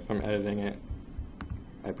 so I guess from editing it,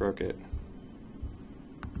 I broke it.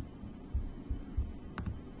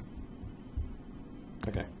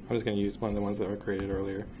 Okay, I'm just going to use one of the ones that were created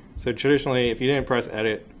earlier. So traditionally, if you didn't press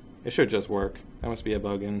edit, it should just work. That must be a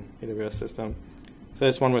bug in AWS system. So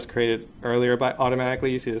this one was created earlier by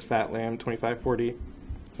automatically. You see this Fat Lamb 2540. So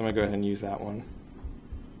I'm going to go ahead and use that one.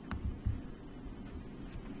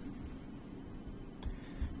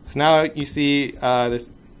 So now you see this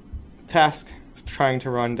task is trying to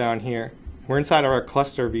run down here. We're inside of our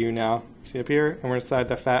cluster view now. See up here? And we're inside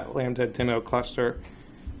the Fat Lambda demo cluster.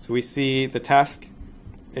 So we see the task,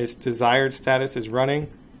 its desired status is running,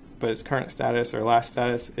 but its current status or last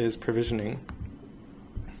status is provisioning.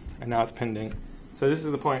 And now it's pending. So this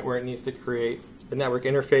is the point where it needs to create the network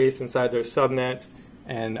interface inside those subnets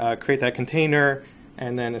and create that container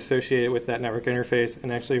and then associate it with that network interface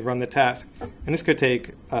and actually run the task. And this could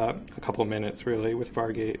take a couple minutes, really, with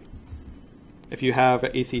Fargate. If you have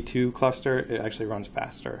an AC2 cluster, it actually runs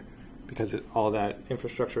faster because all that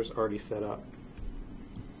infrastructure is already set up.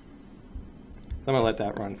 So I'm going to let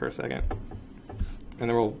that run for a second. And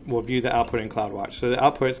then we'll view the output in CloudWatch. So the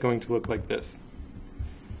output is going to look like this.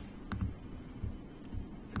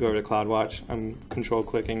 If we go over to CloudWatch, I'm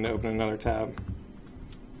control-clicking to open another tab.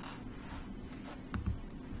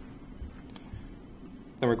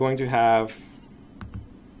 Then we're going to have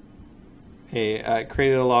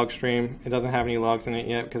created a log stream. It doesn't have any logs in it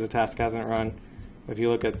yet because the task hasn't run. If you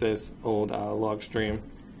look at this old log stream,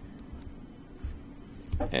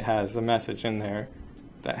 it has a message in there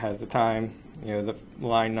that has the time, the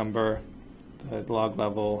line number, the log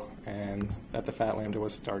level, and that the fat lambda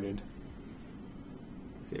was started.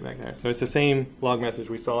 See it back there. So it's the same log message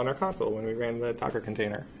we saw in our console when we ran the Docker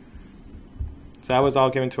container. So that was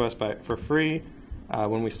all given to us for free.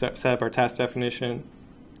 When we set up our task definition,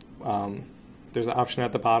 there's an option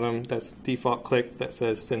at the bottom that's default click that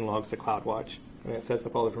says send logs to CloudWatch, and it sets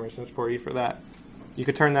up all the permissions for you for that. You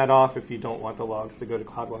could turn that off if you don't want the logs to go to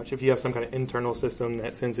CloudWatch. If you have some kind of internal system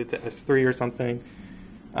that sends it to S3 or something,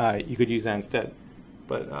 you could use that instead.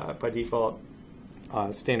 But by default,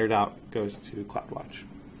 standard out goes to CloudWatch.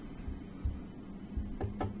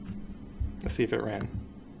 Let's see if it ran.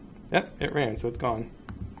 Yep, it ran, so it's gone.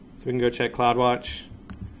 So we can go check CloudWatch.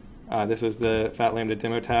 This was the Fat Lambda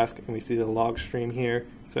demo task, and we see the log stream here.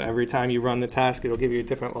 So every time you run the task, it'll give you a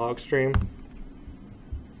different log stream.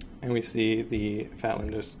 And we see the Fat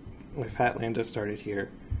Lambda started here.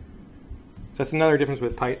 So that's another difference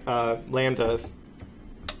with Lambdas.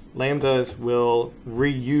 Lambdas will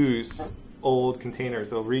reuse old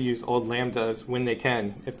containers. They'll reuse old Lambdas when they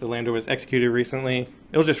can. If the Lambda was executed recently,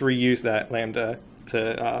 it'll just reuse that Lambda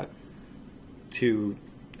to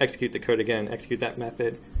execute the code again, execute that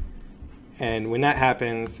method. And when that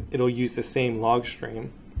happens, it'll use the same log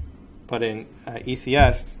stream. But in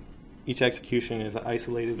ECS, each execution is an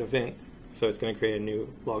isolated event, so it's going to create a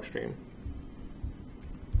new log stream.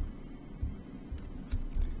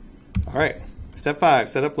 All right, step 5,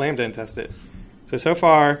 set up Lambda and test it. So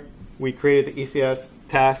far, we created the ECS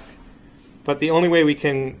task, but the only way we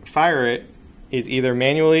can fire it is either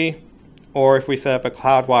manually or if we set up a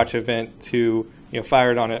CloudWatch event to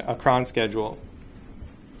fire it on a cron schedule.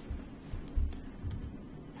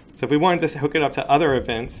 So if we wanted to hook it up to other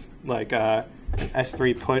events, like an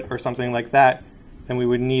S3 put or something like that, then we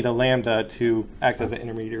would need a Lambda to act as an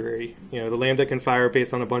intermediary. The Lambda can fire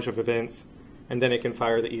based on a bunch of events, and then it can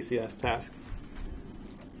fire the ECS task.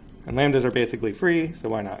 And Lambdas are basically free, so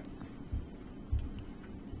why not?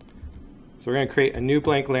 So we're going to create a new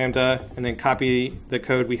blank Lambda and then copy the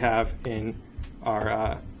code we have in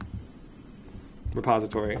our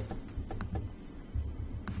repository.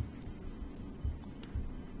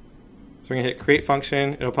 So we're going to hit create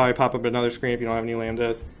function. It'll probably pop up another screen if you don't have any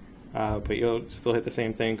Lambdas, but you'll still hit the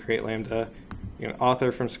same thing, create Lambda.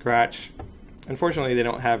 Author from scratch. Unfortunately, they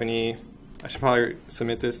don't have any. I should probably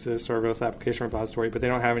submit this to the serverless application repository, but they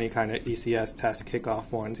don't have any kind of ECS task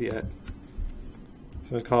kickoff ones yet.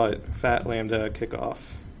 So let's call it Fat Lambda kickoff.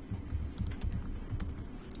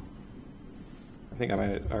 I think I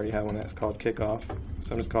might already have one that's called kickoff,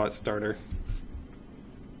 so I'm just call it starter.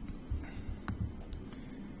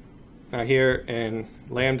 Now here in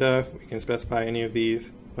Lambda, we can specify any of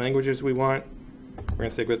these languages we want. We're going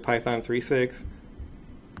to stick with Python 3.6.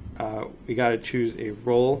 We got to choose a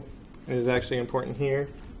role. It is actually important here.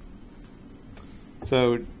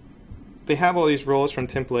 So they have all these roles from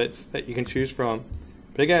templates that you can choose from.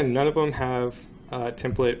 But again, none of them have a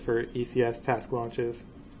template for ECS task launches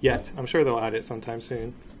yet. I'm sure they'll add it sometime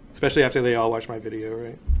soon, especially after they all watch my video,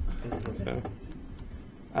 right?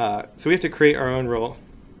 So we have to create our own role.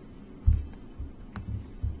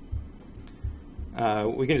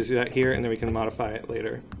 We can just do that here, and then we can modify it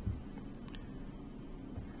later.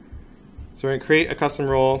 So we're going to create a custom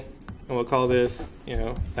role, and we'll call this,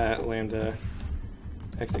 Fat Lambda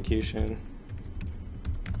execution.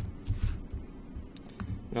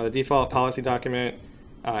 Now the default policy document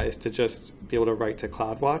is to just be able to write to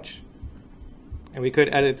CloudWatch. And we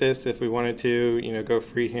could edit this if we wanted to, go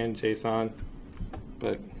freehand JSON,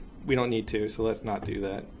 but we don't need to, so let's not do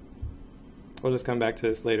that. We'll just come back to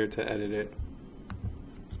this later to edit it.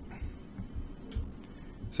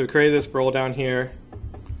 So we created this role down here,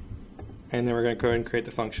 and then we're going to go ahead and create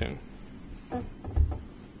the function.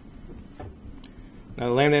 Now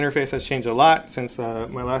the Lambda interface has changed a lot since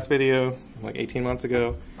my last video, like 18 months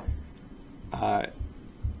ago.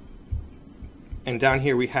 And down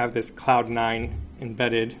here we have this Cloud9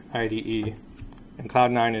 embedded IDE. And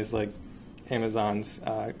Cloud9 is like Amazon's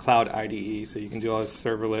cloud IDE, so you can do all this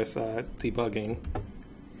serverless debugging.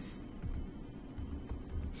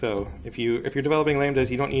 So if you're developing Lambdas,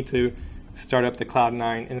 you don't need to start up the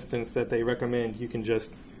Cloud9 instance that they recommend. You can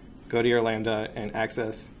just go to your Lambda and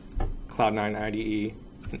access Cloud9 IDE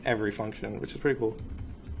in every function, which is pretty cool.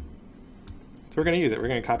 So we're going to use it. We're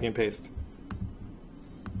going to copy and paste.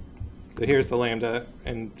 So here's the Lambda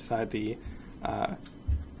inside the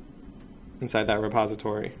inside that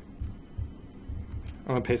repository. I'm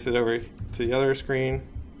going to paste it over to the other screen.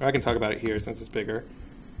 Or I can talk about it here since it's bigger.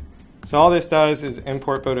 So all this does is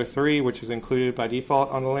import Boto 3, which is included by default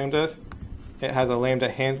on the Lambdas. It has a Lambda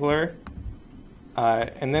handler,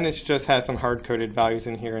 and then it just has some hard-coded values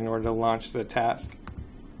in here in order to launch the task.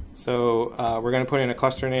 So we're going to put in a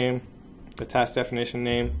cluster name, the task definition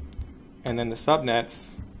name, and then the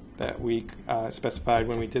subnets that we specified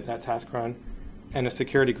when we did that task run, and a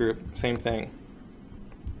security group, same thing.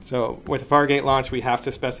 So with a Fargate launch, we have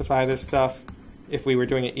to specify this stuff. If we were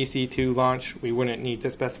doing an EC2 launch, we wouldn't need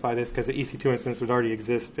to specify this because the EC2 instance would already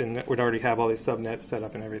exist and it would already have all these subnets set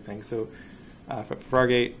up and everything. So for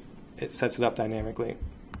Fargate, it sets it up dynamically.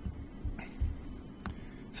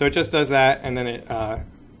 So it just does that, and then it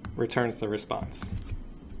returns the response.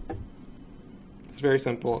 It's very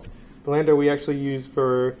simple. The Lambda we actually use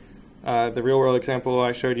for the real-world example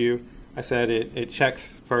I showed you, I said it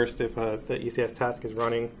checks first if the ECS task is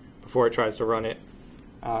running before it tries to run it,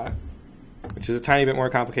 which is a tiny bit more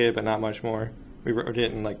complicated, but not much more. We wrote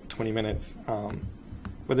it in like 20 minutes.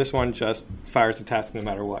 But this one just fires the task no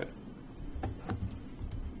matter what.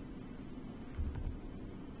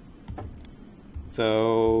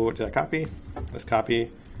 So did I copy? Let's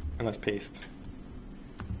copy and let's paste.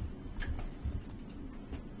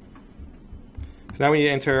 So now we need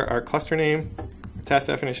to enter our cluster name, our task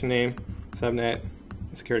definition name, subnet,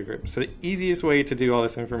 and security group. So the easiest way to do all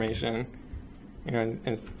this information,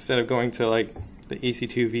 instead of going to like the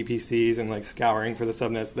EC2 VPCs and like scouring for the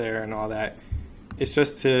subnets there and all that, it's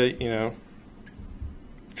just to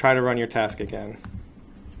try to run your task again.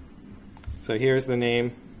 So here's the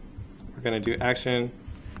name. We're going to do action,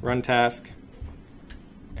 run task,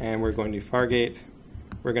 and we're going to do Fargate.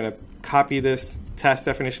 We're going to copy this task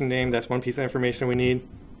definition name. That's one piece of information we need.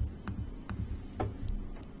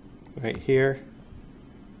 Right here.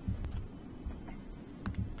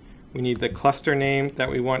 We need the cluster name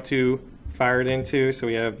that we want to fire it into. So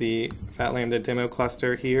we have the Fat Lambda demo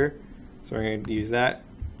cluster here. So we're going to use that.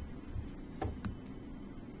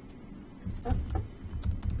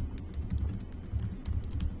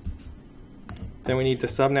 Then we need the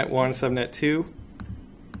subnet 1, subnet 2.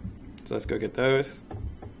 So let's go get those.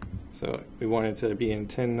 So we want it to be in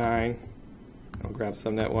 10.9. I'll grab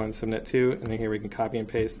subnet 1, subnet 2, and then here we can copy and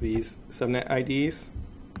paste these subnet IDs.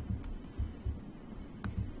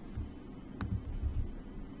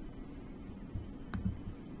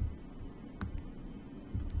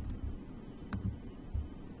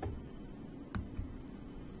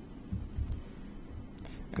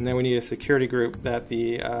 And then we need a security group that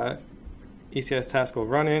the ECS task will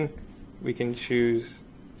run in. We can choose,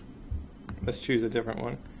 let's choose a different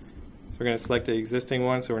one. So we're going to select the existing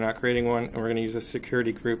one, so we're not creating one, and we're going to use a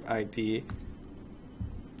security group ID.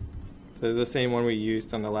 So it's the same one we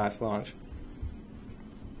used on the last launch.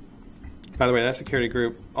 By the way, that security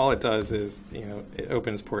group, all it does is, it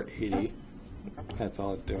opens port 80. That's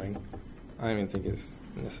all it's doing. I don't even think it's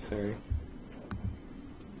necessary.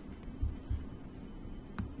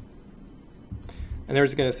 And they're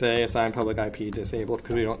just going to say assign public IP disabled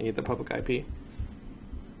because we don't need the public IP.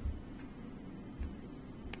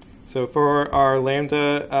 So for our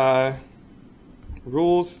Lambda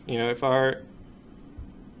rules, if let's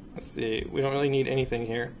see, we don't really need anything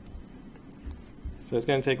here. So it's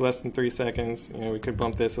going to take less than 3 seconds. We could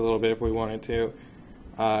bump this a little bit if we wanted to.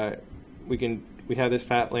 We have this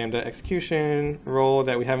Fat Lambda execution role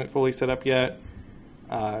that we haven't fully set up yet.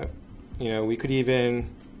 We could even,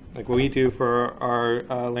 like what we do for our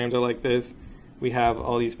Lambda like this, we have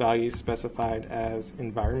all these values specified as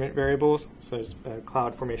environment variables, so it's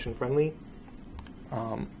cloud formation friendly.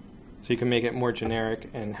 So you can make it more generic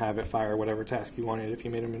and have it fire whatever task you wanted if you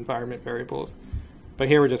made them environment variables. But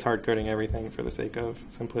here we're just hard coding everything for the sake of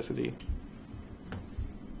simplicity.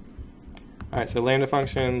 All right, so Lambda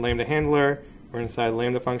function, Lambda handler, we're inside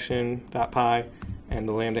Lambda function.py, and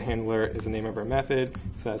the Lambda handler is the name of our method,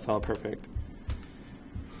 so that's all perfect.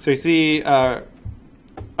 So you see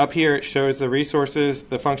up here it shows the resources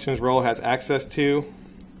the function's role has access to.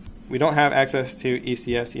 We don't have access to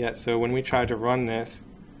ECS yet, so when we try to run this,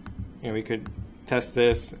 we could test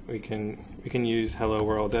this. We can we can use hello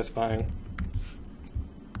world, that's fine.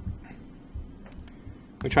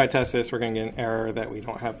 We try to test this, we're going to get an error that we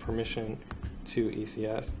don't have permission to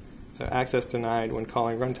ECS. So access denied when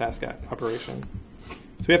calling run task operation.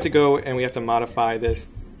 So we have to go and we have to modify this,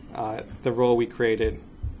 the role we created.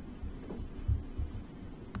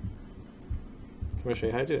 I'm going to show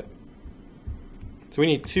you how to do that. So we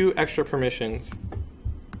need 2 extra permissions.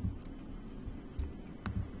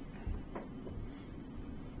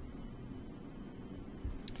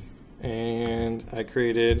 And I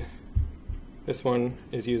created, this one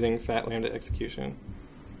is using fat lambda execution.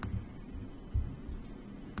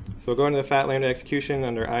 So we'll go into the fat lambda execution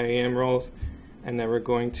under IAM roles, and then we're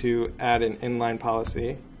going to add an inline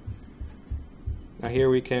policy. Now here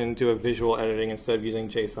we can do a visual editing instead of using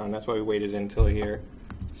JSON. That's why we waited until here.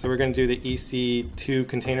 So we're going to do the EC2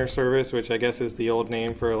 container service, which I guess is the old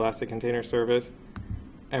name for Elastic Container Service.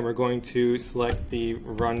 And we're going to select the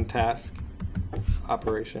run task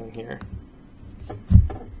operation here.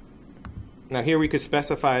 Now here we could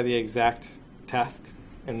specify the exact task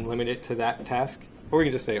and limit it to that task, or we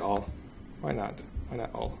can just say all. Why not? Why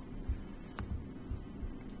not all?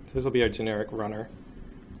 So this will be our generic runner.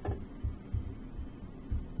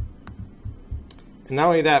 And not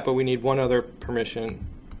only that, but we need one other permission.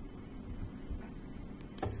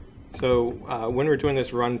 So when we're doing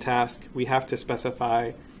this run task, we have to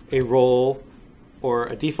specify a role or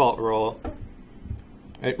a default role.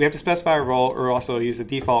 Right? We have to specify a role or also use a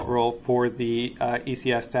default role for the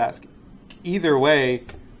ECS task. Either way,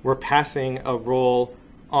 we're passing a role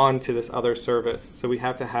on to this other service. So we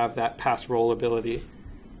have to have that pass role ability.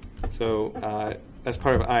 So that's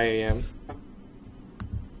part of IAM.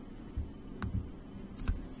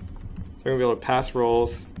 So we're going to be able to pass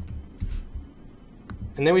roles.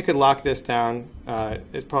 And then we could lock this down.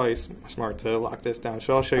 It's probably smart to lock this down.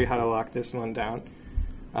 So I'll show you how to lock this one down.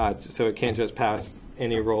 So it can't just pass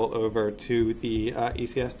any role over to the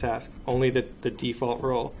ECS task, only the default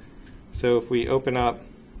role. So if we open up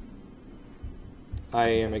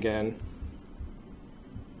IAM again,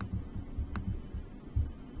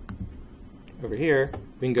 over here,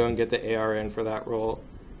 we can go and get the ARN for that role.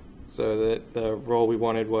 So the role we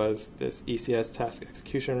wanted was this ECS task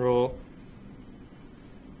execution role.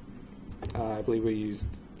 I believe we used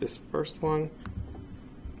this first one.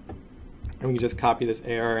 And we can just copy this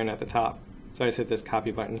ARN at the top. So I just hit this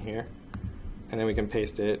copy button here. And then we can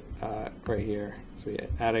paste it right here. So we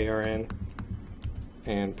add ARN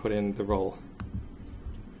and put in the role.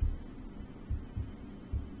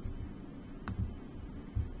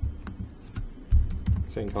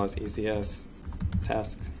 So you can call this ECS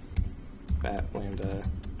task fat lambda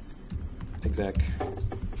exec.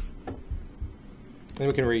 And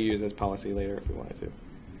we can reuse this policy later if we wanted to.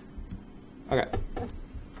 Okay.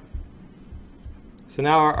 So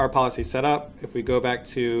now our policy is set up. If we go back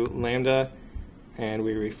to Lambda and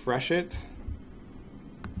we refresh it,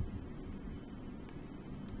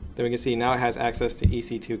 then we can see now it has access to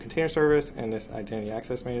EC2 container service and this identity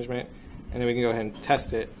access management. And then we can go ahead and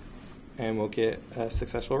test it, and we'll get a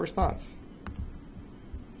successful response.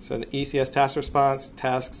 So the ECS task response,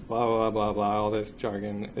 tasks, blah, blah, blah, blah, all this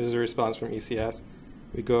jargon. This is a response from ECS.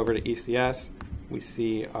 We go over to ECS. We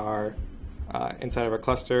see our, inside of our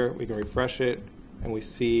cluster, we can refresh it, and we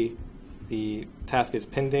see the task is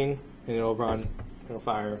pending, and it'll run, it'll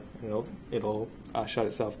fire, and it'll shut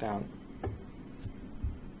itself down.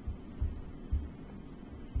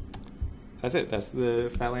 That's it. That's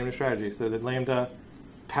the fat lambda strategy. So the lambda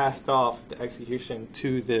passed off the execution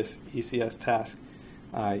to this ECS task.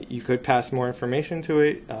 You could pass more information to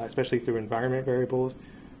it, especially through environment variables.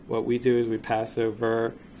 What we do is we pass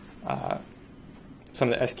over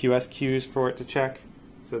some of the SQS queues for it to check.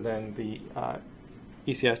 So then the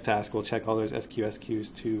ECS task will check all those SQS queues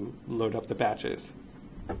to load up the batches.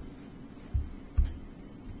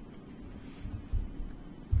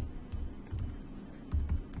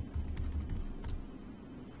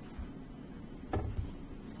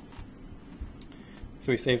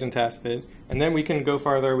 So we saved and tested, and then we can go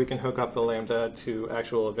farther. We can hook up the Lambda to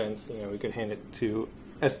actual events. You know, we could hand it to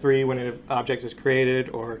S3 when an object is created,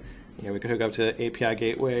 or we could hook up to the API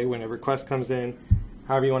gateway when a request comes in.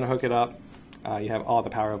 However you want to hook it up, you have all the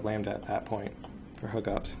power of Lambda at that point for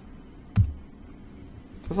hookups.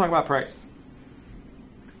 Let's talk about price.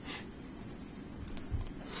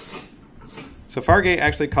 So Fargate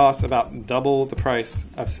actually costs about double the price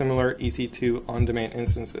of similar EC2 on-demand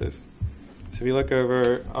instances. So if you look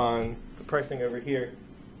over on the pricing over here,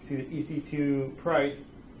 you see the EC2 price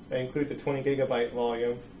that includes a 20 gigabyte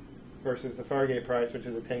volume versus the Fargate price, which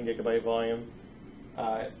is a 10 gigabyte volume.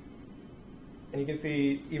 And you can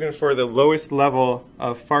see even for the lowest level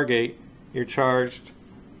of Fargate, you're charged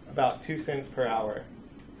about 2 cents per hour.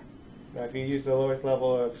 Now, if you use the lowest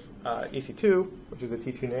level of EC2, which is a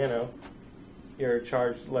T2 Nano, you're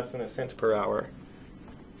charged less than a cent per hour.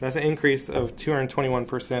 That's an increase of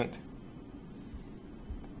 221%.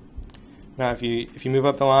 Now, if you move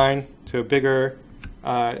up the line to a bigger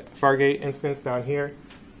Fargate instance down here,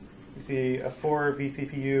 you see a 4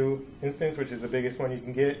 vCPU instance, which is the biggest one you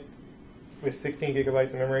can get, with 16 gigabytes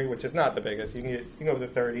of memory, which is not the biggest. You can go up to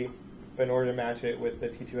 30, but in order to match it with the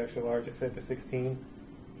T2 extra large, it's set to 16.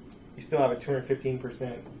 You still have a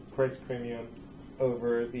 215% price premium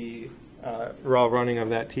over the raw running of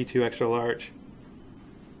that T2 extra large.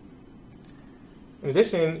 In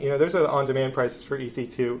addition, there's on-demand prices for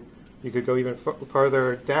EC2. You could go even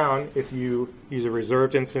farther down if you use a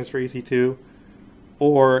reserved instance for EC2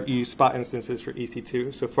 or use spot instances for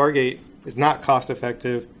EC2. So Fargate is not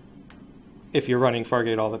cost-effective if you're running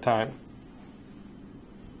Fargate all the time.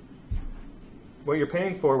 What you're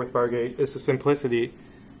paying for with Fargate is the simplicity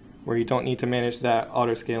where you don't need to manage that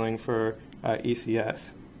auto-scaling for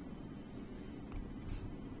ECS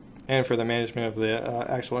and for the management of the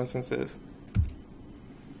actual instances.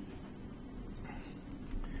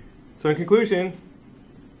 So in conclusion,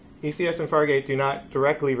 ECS and Fargate do not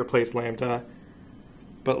directly replace Lambda,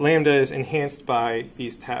 but Lambda is enhanced by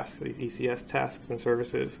these tasks, these ECS tasks and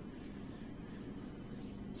services.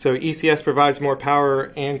 So ECS provides more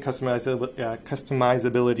power and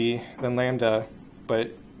customizability than Lambda, but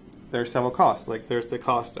there are several costs. Like there's the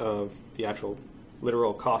cost of the actual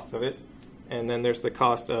literal cost of it, and then there's the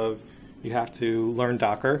cost of you have to learn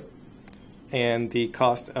Docker, and the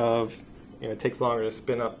cost of it takes longer to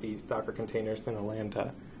spin up these Docker containers than a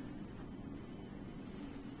Lambda.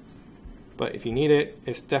 But if you need it,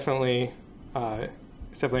 it's definitely a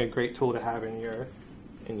great tool to have in your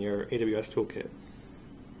AWS toolkit.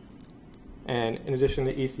 And in addition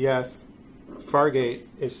to ECS, Fargate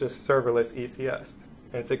is just serverless ECS,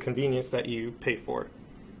 and it's a convenience that you pay for.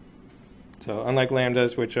 So unlike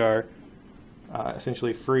Lambdas, which are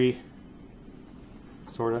essentially free,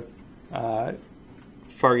 sort of,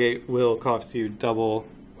 Fargate will cost you double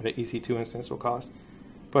what an EC2 instance will cost.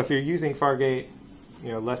 But if you're using Fargate,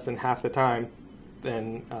 less than half the time,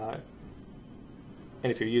 then and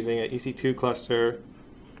if you're using an EC2 cluster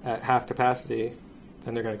at half capacity,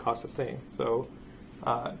 then they're going to cost the same. So,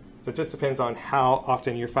 so it just depends on how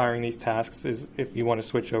often you're firing these tasks. Is if you want to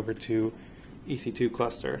switch over to EC2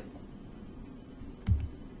 cluster.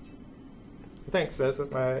 Thanks. That's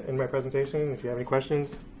in my presentation. If you have any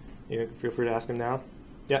questions, feel free to ask them now.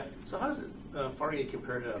 Yeah. So how does Fargate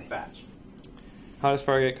compare to batch? How does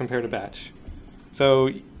Fargate compare to batch? So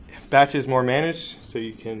batch is more managed, so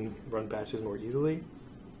you can run batches more easily.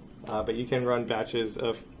 But you can run batches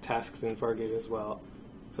of tasks in Fargate as well.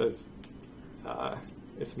 So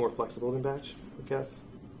it's more flexible than batch, I guess.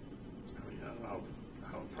 How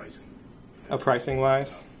pricing?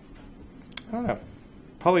 Pricing-wise? I don't know.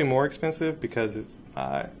 Probably more expensive because it's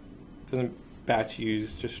doesn't batch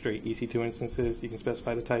use just straight EC2 instances. You can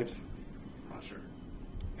specify the types. Not sure.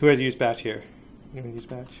 Who has used batch here? Anyone use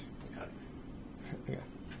batch? Okay.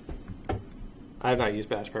 I have not used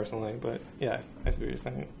batch personally, but yeah, I see what you're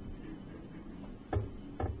saying.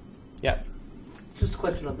 Yeah. Just a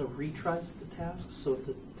question on the retries of the tasks. So if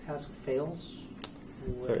the task fails,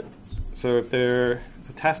 what happens? So if the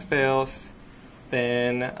task fails,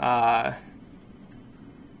 then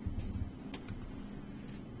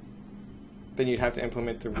you'd have to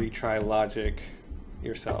implement the retry logic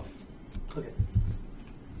yourself. Okay.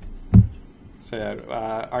 So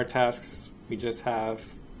our tasks,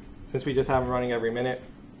 since we just have them running every minute,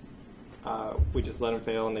 we just let them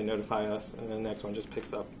fail and they notify us, and then the next one just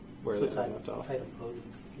picks up where they left off.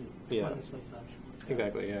 Yeah.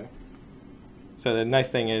 Exactly, yeah. So the nice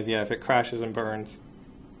thing is, if it crashes and burns,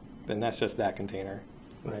 then that's just that container.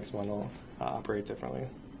 The next one will operate differently.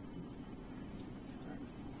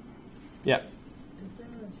 Yeah. Is there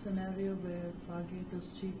a scenario where Fargate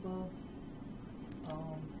is cheaper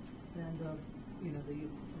than the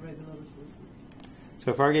regular resources?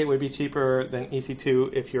 So Fargate would be cheaper than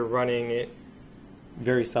EC2 if you're running it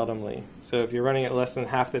very seldomly. So if you're running it less than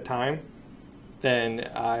half the time, then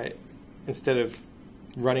instead of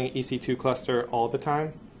running EC2 cluster all the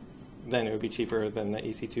time, then it would be cheaper than the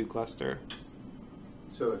EC2 cluster.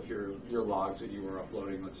 So if your logs that you were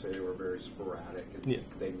uploading, let's say they were very sporadic, and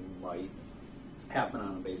they might happen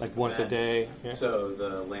on a basic like once a day. Yeah. So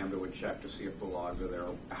the Lambda would check to see if the logs are there.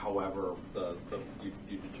 However, you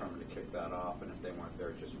determine to kick that off, and if they weren't there,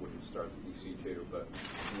 it just wouldn't start the EC2. But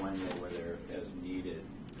when they were there as needed.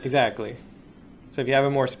 Exactly. So if you have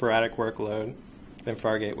a more sporadic workload, then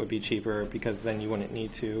Fargate would be cheaper because then you wouldn't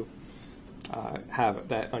need to have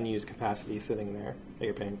that unused capacity sitting there that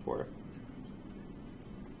you're paying for.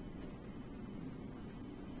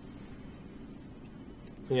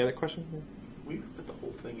 Any other questions? We could put the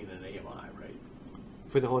whole thing in an AMI, right?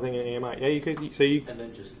 Put the whole thing in AMI. Yeah, you could. So you. And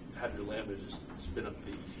then just have your Lambda just spin up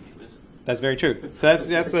the EC2 instance. That's very true. So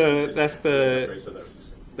that's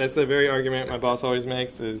the very argument my boss always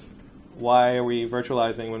makes is, why are we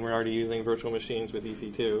virtualizing when we're already using virtual machines with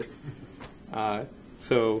EC2?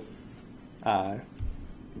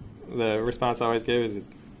 The response I always give is it's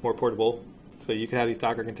more portable. So you could have these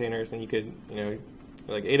Docker containers, and you could,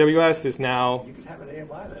 like AWS is now. You could have an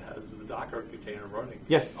AMI that has the Docker container running.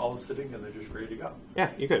 Yes. All sitting and they're just ready to go. Yeah,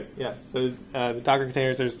 you could. Yeah. So the Docker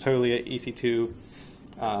containers, there's totally a EC2.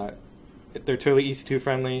 They're totally EC2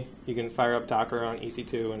 friendly. You can fire up Docker on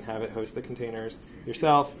EC2 and have it host the containers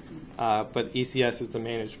yourself. But ECS is the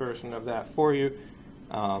managed version of that for you.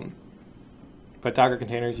 But Docker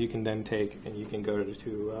containers you can then take and you can go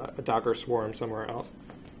to a Docker swarm somewhere else.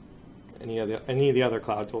 Any of the other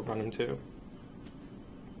clouds will run them too.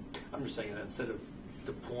 I'm just saying that instead of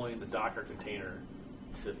deploying the Docker container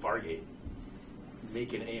to Fargate,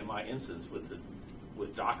 make an AMI instance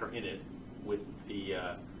with Docker in it, with the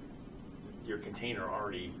your container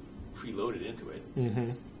already preloaded into it,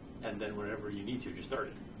 and then whenever you need to, just start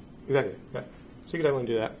it. Exactly. Yeah. So you could definitely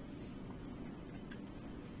do that.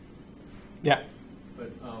 Yeah.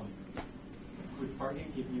 But would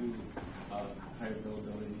Fargate give you higher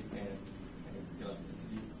availability and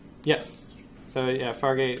elasticity? Yes. So yeah,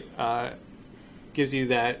 Fargate gives you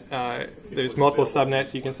that. There's multiple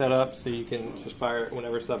subnets you can set up, so you can just fire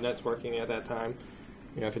whenever subnet's working at that time.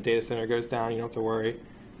 If a data center goes down, you don't have to worry.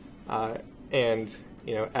 And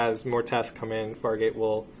as more tests come in, Fargate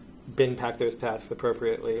will bin pack those tests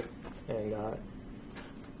appropriately and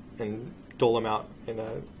dole them out in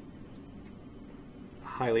a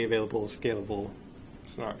highly available, scalable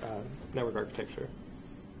network architecture.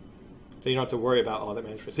 So you don't have to worry about all that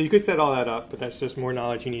management. So you could set all that up, but that's just more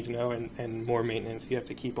knowledge you need to know and more maintenance you have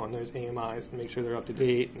to keep on those AMIs and make sure they're up to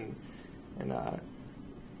date and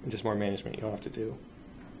just more management you'll have to do.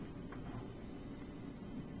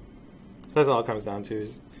 So that's all it comes down to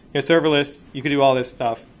is, serverless, you could do all this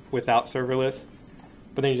stuff without serverless,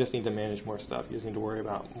 but then you just need to manage more stuff. You just need to worry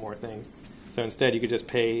about more things. So instead, you could just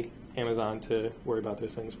pay Amazon to worry about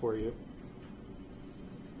those things for you.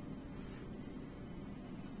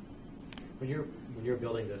 When you're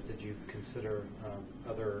building this, did you consider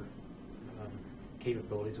other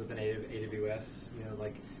capabilities within AWS?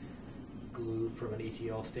 Like Glue from an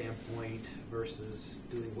ETL standpoint versus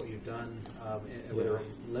doing what you've done. Were there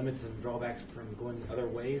limits and drawbacks from going other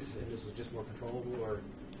ways, and this was just more controllable? Or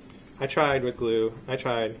I tried with Glue.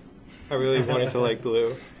 I really wanted to like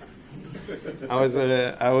Glue. I was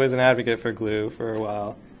an advocate for Glue for a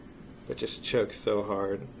while, but just chokes so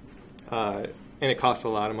hard, and it costs a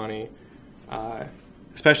lot of money.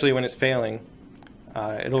 Especially when it's failing.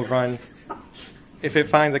 It'll run, if it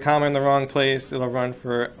finds a comma in the wrong place, it'll run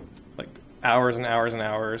for like hours and hours and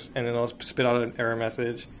hours, and then it'll spit out an error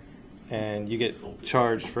message, and you get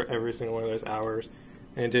charged for every single one of those hours.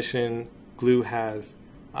 In addition, Glue has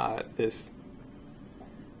these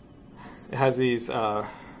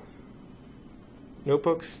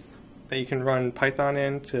notebooks that you can run Python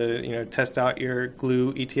in to test out your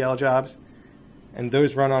Glue ETL jobs. And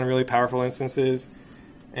those run on really powerful instances.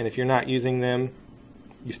 And if you're not using them,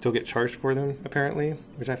 you still get charged for them, apparently,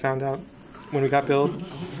 which I found out when we got billed.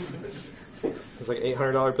 It was like an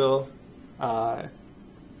 $800 bill.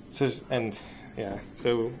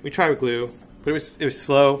 So we tried with Glue, but it was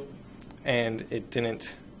slow, and it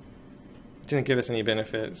didn't give us any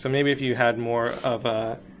benefit. So maybe if you had more of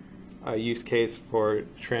a use case for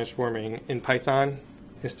transforming in Python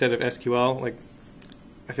instead of SQL, like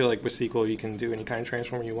I feel like with SQL you can do any kind of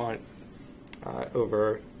transform you want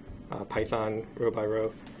over Python row by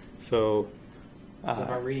row. So if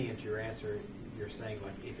I'm reading into your answer, you're saying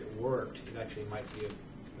like if it worked, it actually might be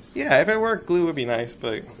yeah, if it worked, Glue would be nice,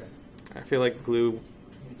 but okay. I feel like Glue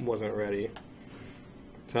wasn't ready.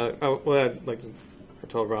 So I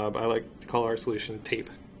told Rob, I like to call our solution tape.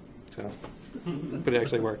 So, but it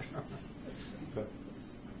actually works.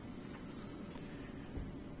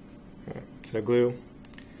 So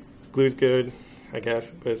Glue's good, I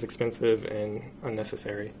guess, but it's expensive and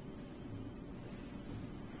unnecessary.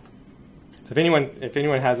 So if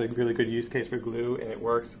anyone has a really good use case for Glue and it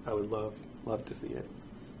works, I would love to see it,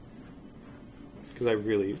 because I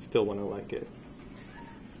really still want to like it.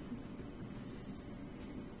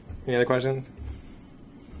 Any other questions?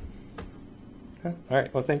 Okay. All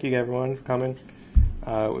right. Well, thank you everyone for coming.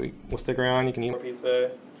 We'll stick around. You can eat more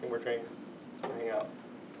pizza, drink more drinks, and hang out.